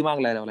फेरि के दिमाग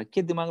लगाएर होला,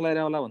 के दिमाग लगाएर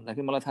होला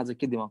भन्दाखेरि मलाई थाहा छ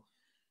के दिमाग,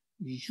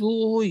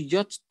 यो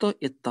यच त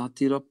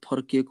यतातिर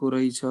फर्केको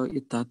रहेछ,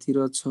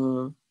 यतातिर छ,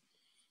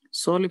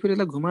 सरले फेरि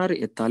यसलाई घुमाएर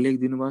यता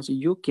लेखिदिनु भएको छ,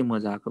 यो के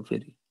मजाको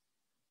फेरि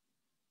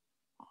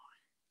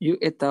यो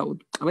यता।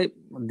 अब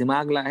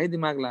दिमाग ला है,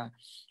 दिमाग ला।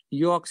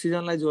 यो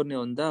अक्सिजनलाई जोड्ने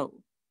हो नि त,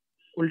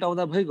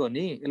 उल्टाउँदा भइगयो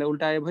नि, यसलाई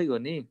उल्टाए भइगयो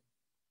नि,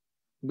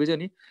 बुझ्यो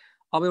नि?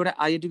 अब एउटा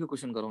आईआईटी को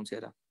क्वेसन गरौँ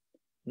हेर।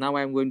 Now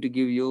I am going to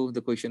give you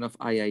the question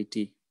of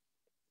IIT.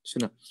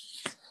 Soon,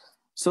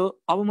 so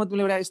अब म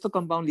तिमीलाई एउटा यस्तो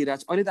कम्पाउन्ड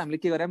लिइरहेको छु। अहिले त हामीले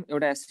के गर्यौं,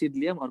 एउटा एसिड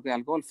लियौं, अर्को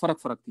एल्कोहल, फरक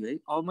फरक थियो है।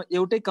 अब म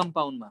एउटै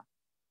कम्पाउन्डमा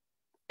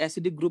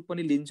एसिडिक ग्रुप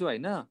पनि लिन्छु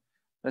हैन,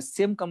 र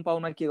सेम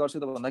कम्पाउन्डमा के गर्छु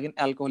त भन्दाखेरि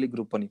एल्कोहोलिक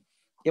ग्रुप पनि।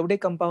 एउटै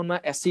कम्पाउन्डमा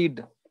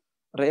एसिड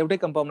र एउटै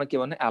कम्पाउन्डमा के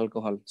भन्ने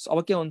एल्कोहल।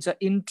 अब के हुन्छ,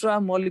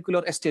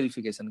 इन्ट्रामोलिकुलर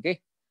एस्टेरिफिकेसन।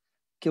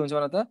 के हुन्छ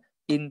भन त?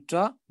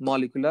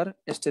 इन्ट्रामोलिकुलर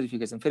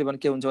एस्टेरिफिकेसन। फेरि भन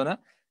के हुन्छ भन?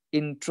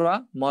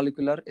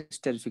 इन्ट्रामोलिकुलर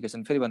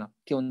एस्टेरिफिकेसन। फेरि भन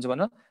के हुन्छ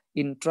भन?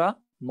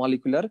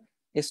 इन्ट्रामोलिकुलर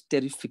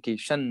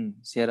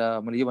एस्टेरिफिकेसन। हेर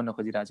मैले यो भन्न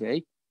खोजिरहेको छु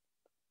है,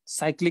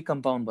 साइक्लिक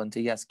कम्पाउन्ड भन्छ।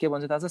 यस, के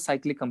भन्छ थाहा छ?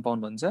 साइक्लिक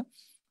कम्पाउन्ड भन्छ।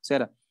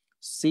 हेर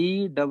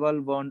C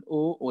डबल बन्ड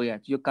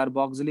OOH, यो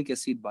कार्बोक्सिलिक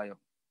एसिड भयो,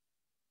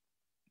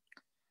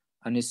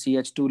 अनि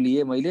CH2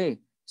 लिए मैले,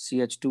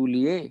 CH2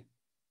 लिए,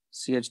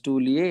 CH2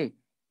 लिए,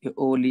 यो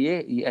O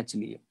लिए, यो H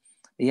लिए।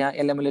 यहाँ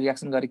यसलाई मैले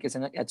रिएक्सन गरे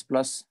केसँग?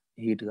 H+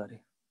 हिट गरे।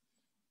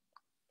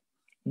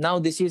 Now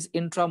this is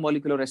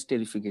इन्ट्रामोलिकुलर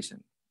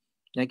एस्टेरिफिकेसन।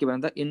 यहाँ के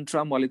भन्छ?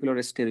 इन्ट्रामोलिकुलर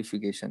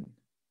एस्टेरिफिकेसन।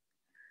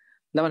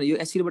 ल भने यो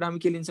एसिडबाट हामी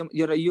के लिन्छौँ?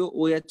 यो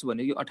OH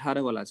भने यो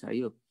 18 वाला छ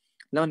यो।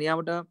 ल भने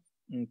यहाँबाट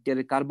के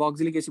अरे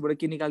कार्बोक्सिलिक एसिडबाट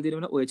के निकाल्दिने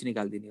भने OH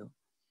निकाल्दिने हो।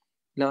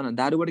 ल भने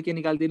दारुबाट के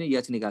निकाल्दिने?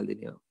 H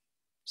निकाल्दिने हो।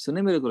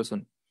 सुन मेरो कुरा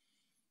सुन,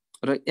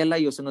 र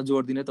यसलाई योसँग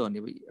जोड्दिने त हो नि।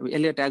 अब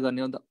यसले अट्याक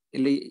गर्ने हो नि त,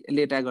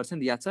 यसले अट्याक गर्छ नि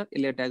त, याद छ?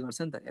 यसले अट्याक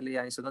गर्छ नि त, यसले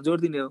यहाँसँग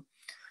जोड्दिने हो।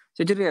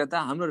 त्यसरी हेर त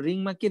हाम्रो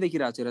रिङमा के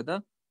देखिरहेको छ हेर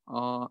त,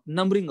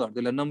 नम्बरिङ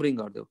गर्दियो। ल नम्बरिङ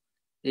गर्दियो,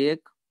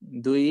 1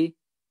 2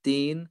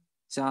 3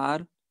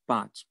 4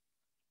 5।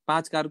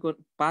 5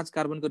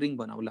 कार्बनको रिङ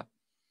बनाऊ। ल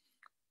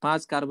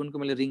 5 कार्बनको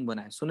मैले रिङ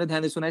बनाएँ। सुन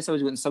ध्यान दे, सुनाइ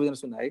सबैजना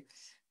सुन है।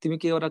 तिमी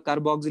के गर,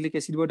 कार्बोक्सिलिक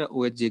एसिडबाट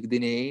OH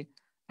झिक्दिने,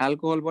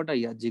 एल्कोहलबाट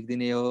H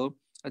झिक्दिने हो,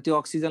 त्यो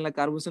अक्सिजनलाई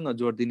कार्बनसँग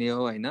जोड्दिने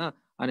हो हैन।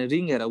 अनि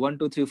रिङ हेर 1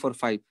 2 3 4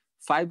 5,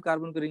 5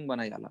 कार्बनको रिङ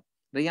बनाइहाल।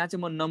 र यहाँ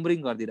चाहिँ म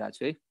नम्बरिङ गरिदिरहेको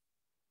छु है।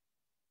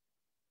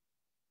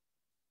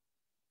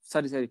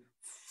 सरी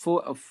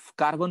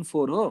कार्बन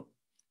 4 हो,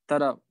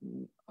 तर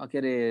के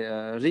अरे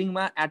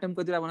रिङमा एटम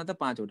कतिवटा भन त?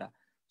 5 वटा।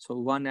 So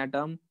 1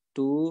 atom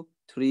 2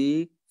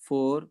 3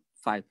 4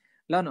 5।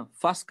 ल न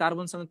फर्स्ट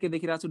कार्बनसँग के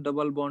देखिरहेको छु?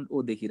 डबल बन्ड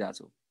O देखिरहेको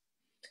छु।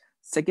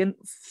 सेकेन्ड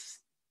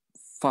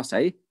फर्स्ट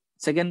है,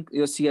 सेकेन्ड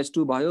यो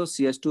CH2 भयो,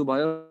 CH2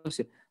 भयो,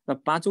 र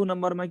 5औं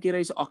नम्बरमा के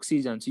रहेछ?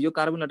 अक्सिजन। यो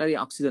कार्बन हटाएर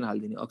oxygen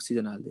हाल्दिने,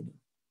 oxygen हाल्दिने।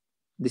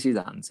 This is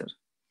answer.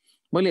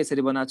 मैले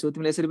यसरी बनाएको छु,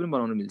 तिमीले यसरी पनि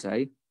बनाउन मिल्छ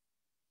है,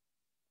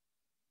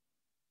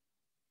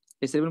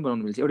 यसरी पनि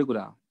बनाउन मिल्छ। एउटै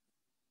कुरा हो।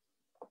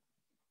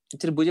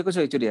 एकचोटि बुझेको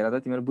छौ? एकचोटि हेर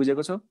त, तिमीहरु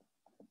बुझेको छौ?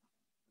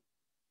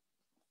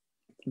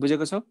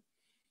 बुझेको छौ?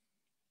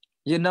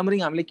 यो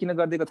नम्बरिङ हामीले किन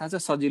गरिदिएको थाहा छ?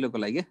 सजिलोको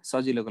लागि,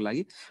 सजिलोको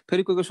लागि।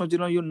 फेरि कोही कोही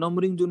सोचिरहनु यो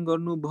नम्बरिङ जुन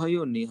गर्नु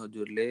भयो नि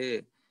हजुरले,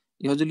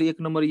 हजुरले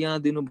 1 नम्बर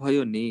यहाँ दिनु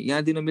भयो नि,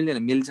 यहाँ दिन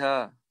मिल्दैन? मिल्छ।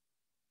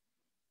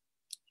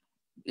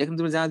 1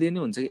 नम्बर जहाँ दिए नि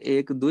हुन्छ कि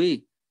 1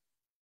 2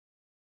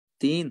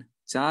 3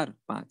 4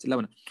 5। ल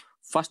भन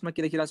फर्स्टमा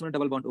के लेखिरहेको छ भने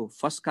डबल बन्ड हो,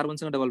 फर्स्ट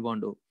कार्बनसँग डबल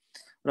बन्ड हो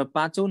र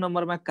 5औं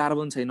नम्बरमा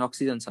कार्बन छैन,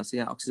 अक्सिजन छ,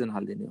 यहाँ अक्सिजन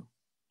हाल्दिने हो।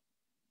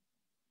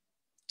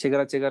 चेक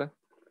गर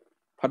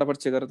फटाफट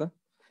चेक गर त।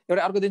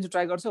 एउटा अर्को दिन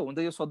ट्राई गर्छौ? हुन त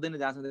यो सोध्दैन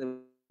जहाँ छ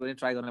भने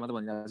ट्राई गर्न मात्र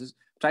भनिरहेको छु।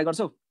 ट्राई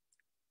गर्छौ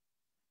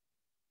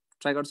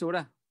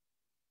एउटा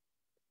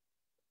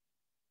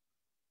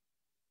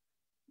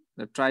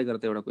ट्राई गर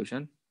त एउटा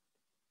क्वेशन।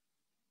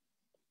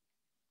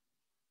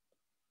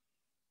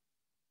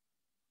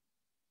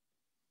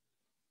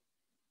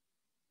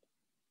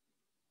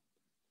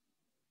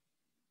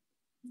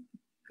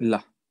 ल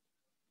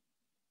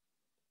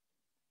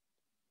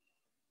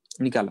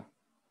निकाल।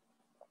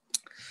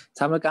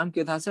 हाम्रो काम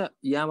के थाहा छ?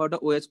 यहाँबाट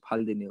OH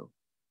फाल्दिने हो,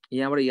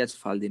 यहाँबाट H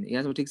फाल्दिने,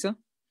 यहाँ ठिक छ।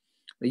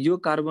 यो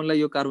कार्बनलाई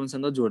यो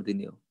कार्बनसँग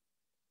जोड्दिने हो,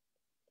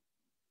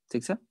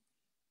 ठिक छ।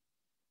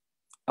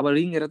 अब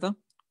रिङ हेर त,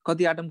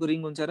 कति एटमको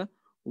रिङ हुन्छ र?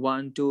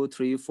 1 2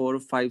 3 4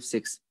 5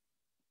 6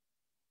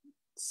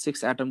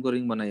 एटमको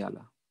रिङ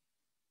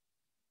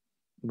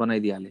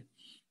बनाइदिहाले।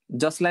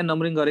 जसलाई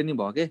नम्बरिङ गरे नि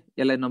भयो के,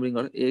 यसलाई नम्बरिङ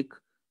गर 1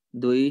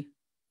 2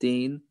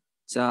 3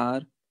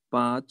 4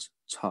 5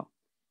 6।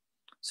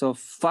 सो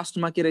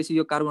फर्स्टमा के रहेछ?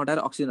 यो कार्बन हटाएर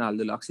अक्सिजन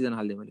हाल्दियो, अक्सिजन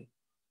हाल्दिएँ मैले।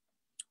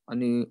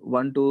 अनि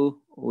 1 2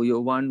 यो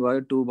 1 भयो,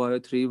 2 भयो,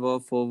 3 भयो,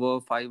 4 भयो,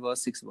 5 भयो,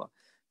 6 भयो।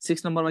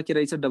 6 नम्बरमा के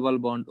रहेछ? डबल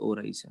बन्ड O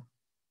रहेछ।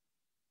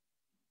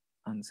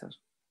 आन्सर।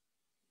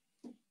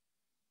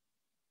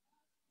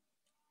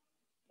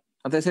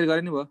 अब यसरी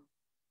गरे नि भयो,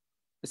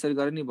 यसरी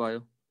गरे नि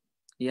भयो।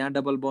 यहाँ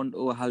डबल बन्ड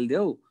O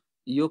हाल्दियौ,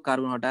 यो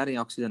कार्बन हटाएर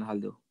यहाँ अक्सिजन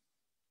हाल्दियौ।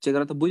 चेक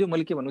गर त, बुझ्यौ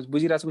मैले के भन्नु?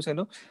 बुझिरहेको छु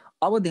छैन?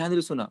 अब ध्यान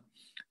दिएर सुन,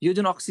 यो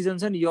जुन अक्सिजन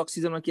छ नि, यो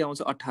अक्सिजनमा के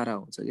आउँछ? 18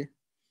 आउँछ के।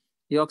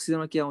 यो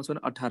अक्सिजनमा के आउँछ भने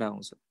 18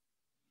 आउँछ।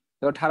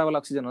 यो 18 वाला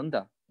अक्सिजन हो नि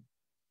त।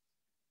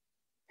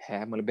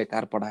 हे मैले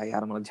बेकार पढाएँ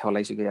यार, मलाई झ्याउ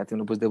लागिसक्यो यार,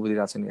 तिमीले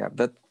बुझिरहेको छैन यार।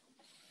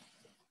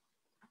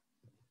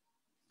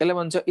 यसलाई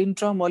भन्छ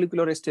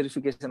इन्ट्रामोलिकुलर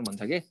एस्टेरिफिकेसन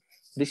भन्छ के।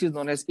 This is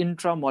known as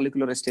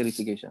इन्ट्रामोलिकुलर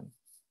एस्टेरिफिकेसन।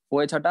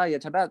 OH हटा,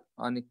 H हटा,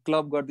 अनि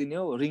क्लब गरिदिने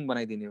हो, रिङ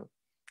बनाइदिने हो।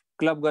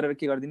 क्लब गरेर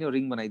के गरिदिने हो?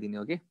 रिङ बनाइदिने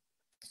हो के।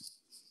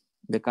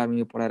 बेकार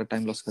यो पढाएर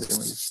टाइम लस गरेँ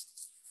मैले।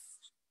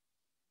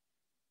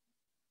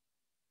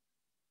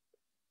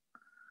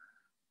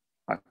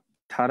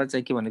 अठार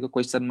चाहिँ के भनेको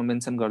क्वेसनमा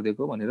मेन्सन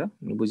गरिदिएको भनेर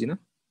बुझिन।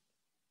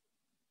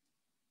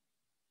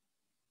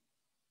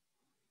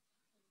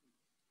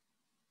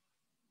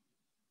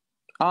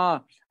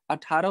 अँ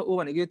 18 O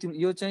भनेको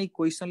यो चाहिँ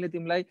क्वेसनले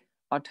तिमीलाई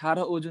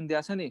 18 O जुन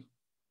दिएको छ नि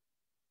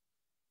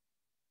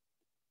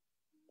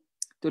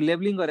त्यो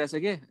लेबलिङ गरेछ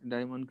के।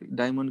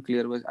 डायमन्ड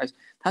क्लियर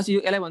थाहा छ यो,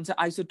 यसलाई भन्छ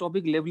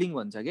आइसोटोपिक लेबलिङ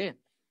भन्छ के।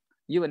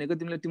 यो भनेको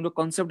तिमीले तिम्रो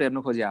कन्सेप्ट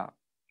हेर्न खोज्या हो,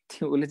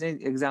 उसले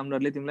चाहिँ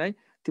एक्जामिनरले तिमीलाई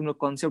तिम्रो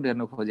कन्सेप्ट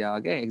हेर्न खोज्या हो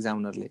क्या।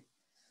 एक्जामिनरले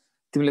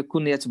तिमीले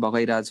कुन H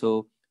भगाइरहेछौ,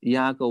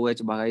 यहाँको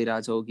OH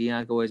भगाइरहेछौ कि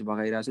यहाँको OH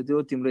भगाइरहेछौ,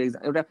 त्यो तिम्रो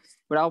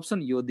एउटा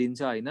अप्सन यो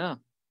दिन्छ होइन,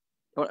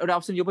 एउटा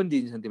अप्सन यो पनि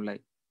दिन्छ तिमीलाई,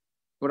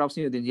 एउटा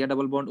अप्सन यो दिन्छ, यहाँ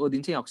डबल बन्ड O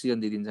दिन्छ, यहाँ अक्सिजन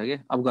दिइदिन्छ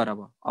कि। अब गर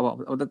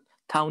अब त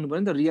थाहा हुनु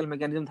पर्यो नि त, रियल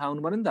मेकानिजम थाहा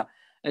हुनु पर्यो नि त।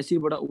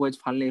 एसिडबाट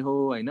OH फाल्ने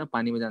हो होइन,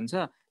 पानीमा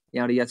जान्छ,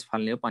 यहाँबाट H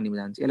फाल्ने हो, पानीमा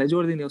जान्छ, यसलाई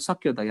जोडिदिने हो,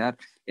 सक्यो त यार।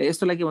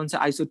 यस्तोलाई के भन्छ?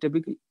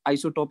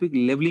 आइसोटोपिक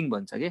लेबलिङ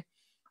भन्छ के।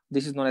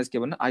 दिस इज नोन एज के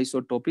भन्नु?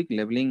 Isotopic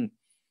labelling.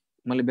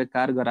 मैले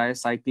बेकार गराएँ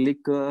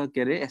साइक्लिक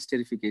के अरे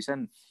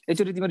एस्टेरिफिकेसन।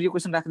 एकचोटि तिमीहरू यो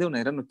क्वेसन राख्दैौ न,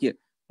 हेर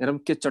न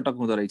के चटक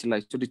हुँदो रहेछ। ल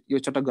एकचोटि यो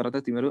चटक गर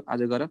त तिमीहरू,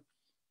 आज गर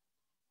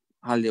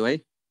हालिदेऊ है।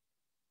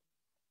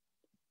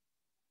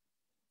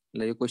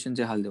 ल यो क्वेसन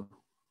चाहिँ हालिदेऊ।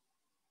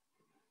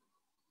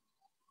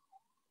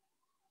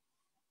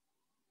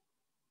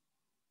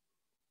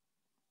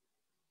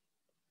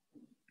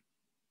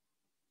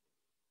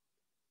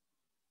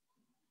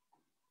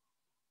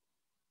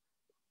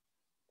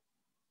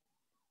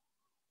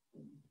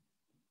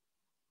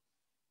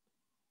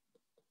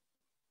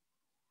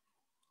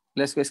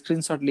 यसको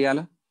स्क्रिनसट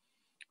लिहाल,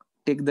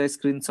 take the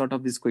screenshot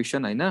of this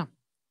question होइन,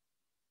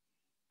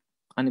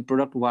 अनि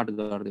प्रोडक्ट वाट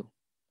गरिदेऊ।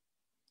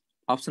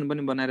 अप्सन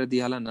पनि बनाएर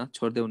दिइहाल न,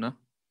 छोडिदेऊ न।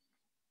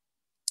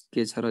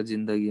 के छ र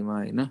जिन्दगीमा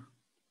होइन,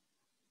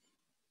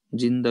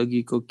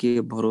 जिन्दगीको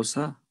के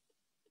भरोसा,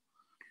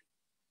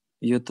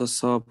 यो त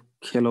सब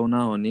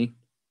खेलौना हो नि।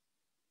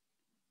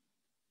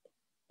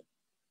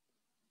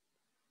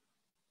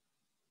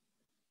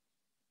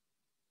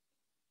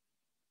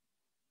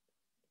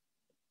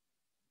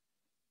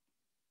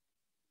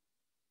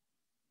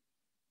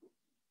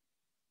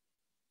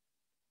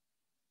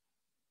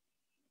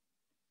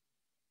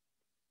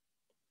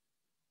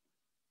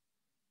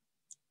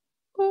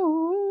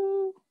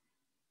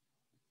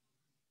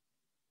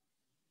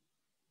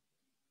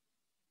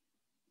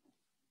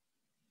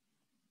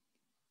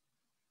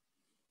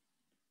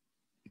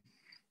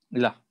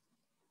 ल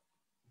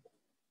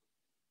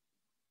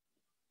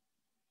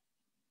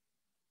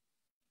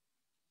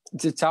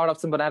चारवटा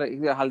अप्सन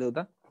बनाएर हालिदेऊ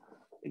त।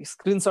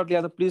 स्क्रिनसट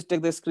लिया त, please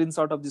take the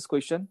screenshot of this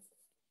question.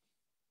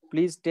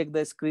 please take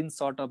the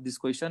screenshot of this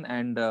question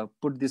and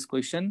put this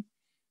question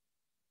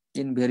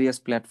in various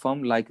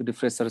platform like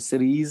refresher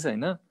series,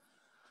 होइन,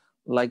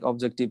 like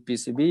objective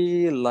PCB,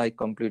 like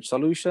complete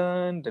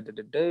solution,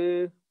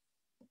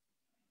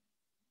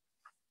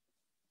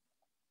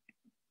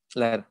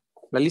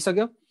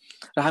 लिइसक्यो।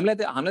 र हामीलाई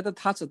त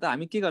थाहा छ त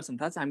हामी के गर्छौँ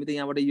थाहा छ, हामी त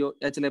यहाँबाट यो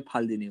H लाई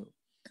फाल्दिने हो,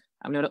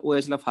 हामीले एउटा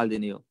OH लाई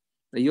फाल्दिने हो,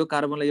 र यो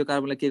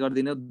कार्बनलाई के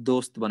गरिदिने हो,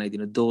 दोस्त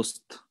बनाइदिने,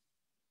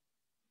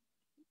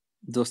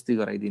 दोस्ती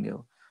गराइदिने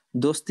हो।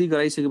 दोस्ती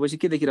गराइसकेपछि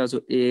के देखिरहेको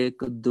छु,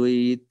 1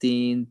 2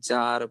 3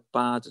 4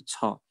 5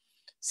 6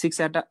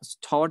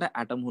 6वटा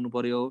एटम हुनु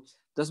पर्यो,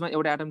 जसमा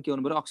एउटा एटम के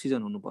हुनु पर्यो,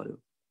 अक्सिजन हुनु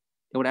पर्यो।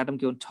 एउटा एटम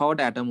के हो,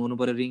 6वटा एटम हुनु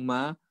पर्यो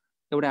रिङमा,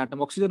 एउटा एटम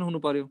अक्सिजन हुनु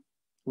पर्यो।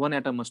 1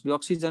 एटम मस्ट बी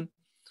अक्सिजन।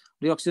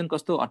 र यो अक्सिजन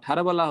कस्तो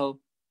 18 वाला हो,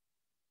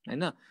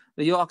 हैन।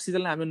 र यो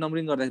अक्सिजनलाई हामीले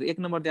नम्बरिङ गर्दाखेरि 1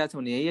 नम्बर दिएको छ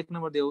भने यही 1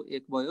 नम्बर दियो,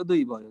 1 भयो,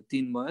 2 भयो,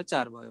 3 भयो,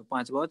 4 भयो,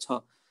 5 भयो,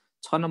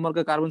 6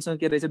 नम्बरको कार्बनसँग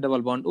के रहेछ,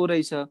 डबल बन्ड O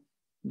रहेछ,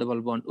 डबल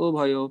बन्ड O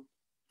भयो,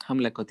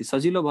 हामीलाई कति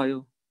सजिलो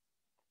भयो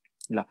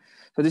ल।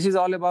 So this is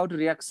all about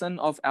reaction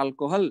of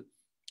alcohol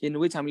in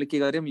which हामीले के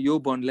गर्यौं, यो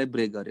बन्डलाई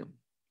ब्रेक गर्यौं,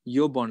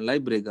 यो बन्डलाई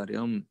ब्रेक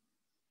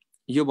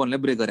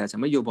गरेका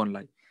छौँ यो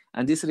बन्डलाई।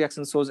 And this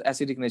reaction shows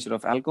acidic nature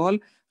of alcohol.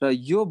 र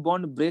यो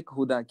बन्ड ब्रेक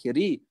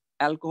हुँदाखेरि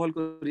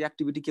एल्कोहलको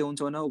रिएक्टिभिटी के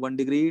हुन्छ भने 1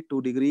 डिग्री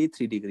 2 डिग्री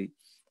 3 डिग्री।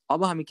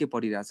 अब हामी के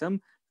पढिरहेछौँ,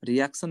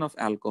 reaction of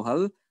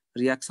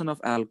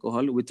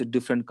alcohol with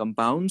different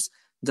compounds,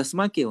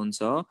 जसमा के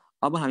हुन्छ,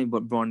 अब हामी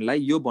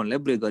यो बन्डलाई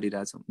ब्रेक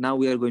गरिरहेछौँ। Now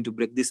we are going to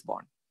brake this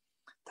bond.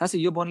 थाहा छ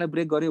यो बन्डलाई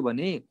ब्रेक गर्यो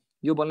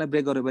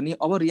भने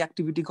अब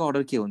रिएक्टिभिटीको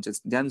अर्डर के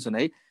हुन्छ, ध्यान सुन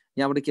है,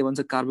 यहाँबाट के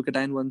भन्छ,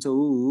 कार्बोकेटाइन भन्छ।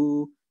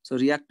 सो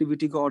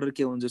रिएक्टिभिटीको अर्डर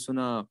के हुन्छ सुन,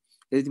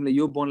 यदि तिमीले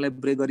यो बन्डलाई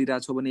ब्रेक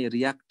गरिरहेछौ भने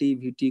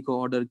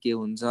रिएक्टिभिटीको अर्डर के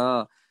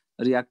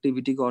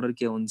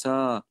हुन्छ,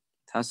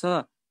 थाहा छ,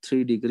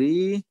 3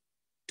 डिग्री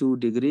 2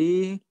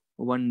 डिग्री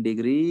 1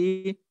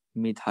 डिग्री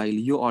मिथाइल,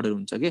 यो अर्डर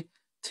हुन्छ के,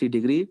 3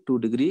 डिग्री 2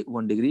 डिग्री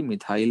 1 डिग्री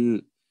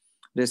मिथाइल।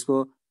 र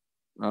यसको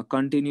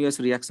कन्टिन्युअस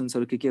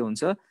रिएक्सन्सहरु के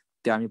हुन्छ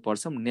त्यो हामी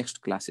पढ्छौं नेक्स्ट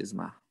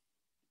क्लासेसमा।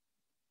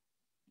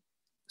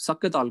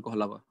 सक्यो त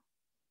अल्कोहल। अब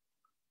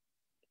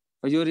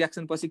यो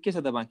रिएक्सन पछि के छ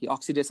त बाँकी,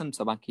 अक्सिडेसन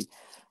छ बाँकी,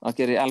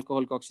 के अरे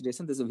अल्कोहलको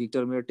अक्सिडेसन, त्यसो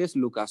Victor mayor test,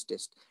 Lucas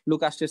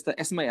test त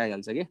यसमै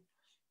आइहाल्छ के,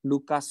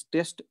 लुकास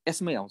टेस्ट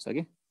यसमै आउँछ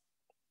के।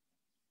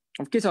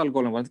 अब के छ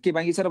अल्कोहलमा भन्छ, के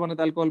बाँकी छ र भन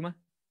त अल्कोहलमा,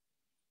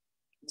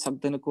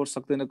 सक्दैन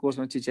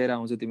कोर्समा चिच्याएर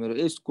आउँछ तिमीहरू,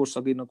 ए कोर्स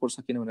सकिन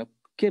भने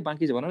के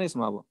बाँकी छ भन न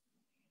यसमा। अब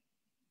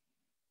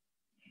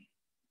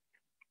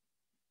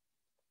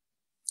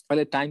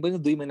अहिले टाइम पनि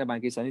 2 महिना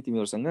बाँकी छ नि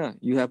तिमीहरूसँग,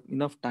 यु हेभ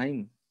इनफ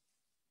टाइम।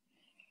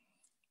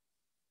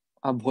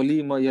 अब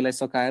भोलि म यसलाई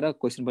सकाएर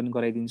क्वेसन पनि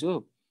गराइदिन्छु,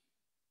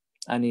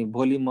 अनि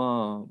भोलि म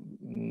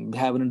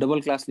भ्यायो भने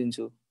डबल क्लास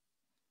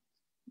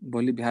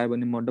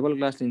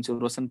लिन्छु,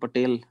 रोशन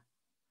पटेल,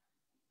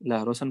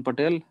 ल रोशन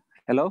पटेल,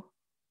 हेलो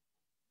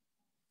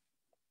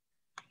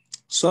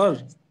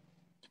सर।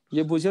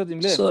 यो बुझ्यौ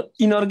तिमीले? सर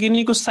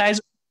इनअर्गेनिकको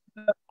साइज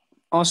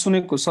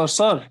सुनेको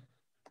सर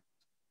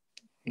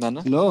भन।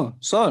 हेलो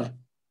सर,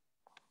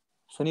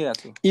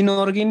 सुनिरहेको छु।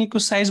 इनअर्गेनिकको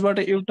साइजबाट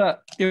एउटा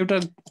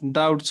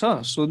डाउट छ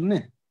सोध्ने।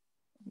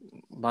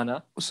 भन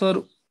सर,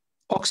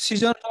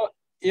 अक्सिजन र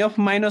F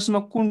माइनसमा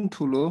कुन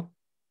ठुलो,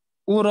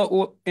 O र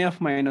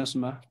F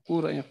माइनसमा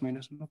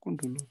कुन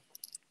ठुलो?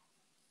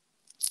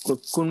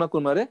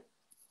 कुनमा रे?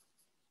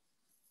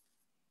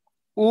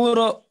 O र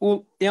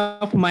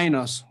F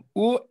minus,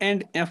 O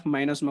and F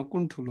माइनसमा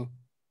कुन ठुलो?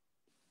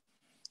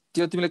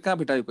 त्यो तिमीले कहाँ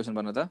भेटायो क्वेसन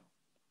भन त?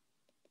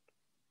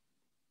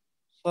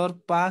 सर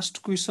पास्ट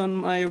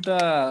क्वेसनमा एउटा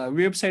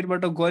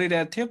वेबसाइटबाट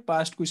गरिरहेको थिएँ,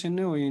 पास्ट क्वेसन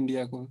नै हो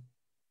इन्डियाको।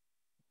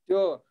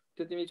 त्यो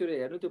तिमी एकचोटि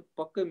हेर्नु, त्यो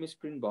पक्कै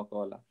मिसप्रिन्ट भएको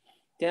होला,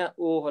 त्यहाँ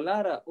O होला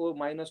र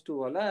O-2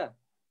 होला,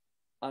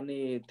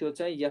 अनि त्यो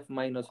चाहिँ F-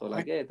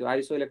 होला के, त्यो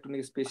आइसो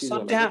इलेक्ट्रोनिक स्पेसिस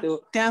होला।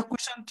 त्यहाँ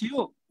क्वेसन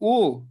थियो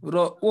O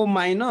र O-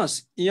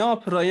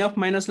 F र F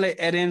माइनसलाई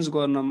एरेन्ज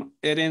गर्न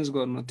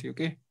थियो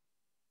के,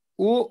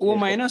 O-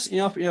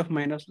 F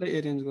माइनसलाई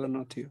एरेन्ज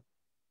गर्न थियो।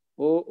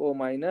 O-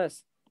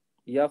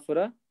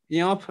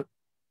 F र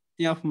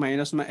F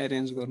माइनसमा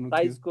एरेन्ज गर्नु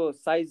थियो।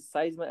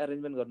 साइजमा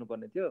एरेन्जमेन्ट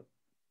गर्नुपर्ने थियो।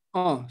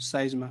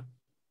 साइजमा।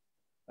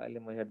 अहिले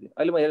म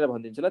हेरेर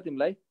भनिदिन्छु ल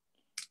तिमीलाई।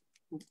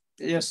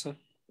 यस सर।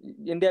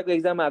 इन्डियाको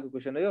एक्जाममा आएको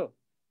क्वेसन हो यो।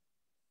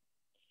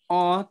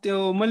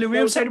 त्यो मैले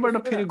वेबसाइटबाट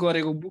फेरि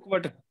गरेको,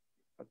 बुकबाट।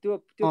 त्यो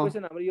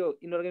क्वेसन हाम्रो यो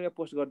इनअर्गेनिकमा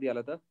पोस्ट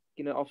गरिदिहाला त,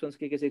 किन अप्सन्स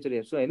के छ एकचोटि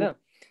हेर्छु हैन।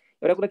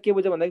 एउटा कुरा के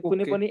बुझ्यो भन्दाखेरि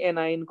कुनै पनि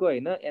एनाइनको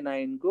हैन,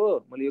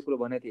 एनाइनको मैले यो कुरा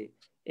भनेको थिएँ,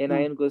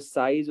 एनाइनको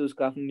साइज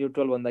उसको आफ्नो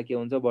न्युट्रल भन्दा के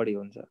हुन्छ, बढी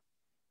हुन्छ।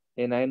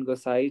 एनाइनको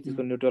साइज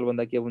त्यसको न्युट्रल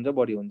भन्दा के हुन्छ,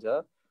 बढी हुन्छ।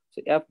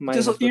 सो F-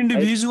 त्यसको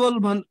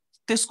इन्डिभिजुअल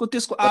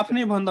त्यसको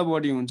आफ्नै भन्दा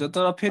बढी हुन्छ,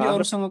 तर फेरि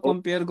अरूसँग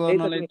कम्पेयर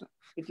गर्नलाई अब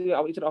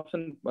एकचोटि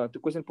अप्सन त्यो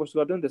क्वेसन पोस्ट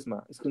गरिदिउँ न, त्यसमा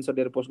स्क्रिनसट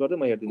लिएर पोस्ट गरिदिउँ,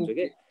 म हेरिदिन्छु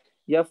कि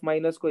F-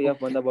 को F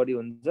भन्दा बढी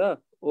हुन्छ,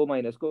 O-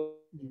 को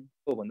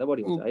O भन्दा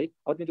बढी हुन्छ है।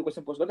 अब तिमी त्यो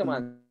क्वेसन पोस्ट गर्दै म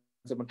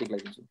आन्सरमा टिक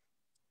लगाइदिन्छु।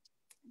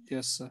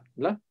 यस सर।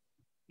 ल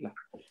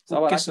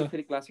अब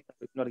फेरि क्लास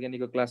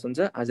इनअर्गेनिकको क्लास हुन्छ,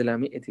 आजलाई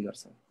हामी यति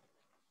गर्छौँ।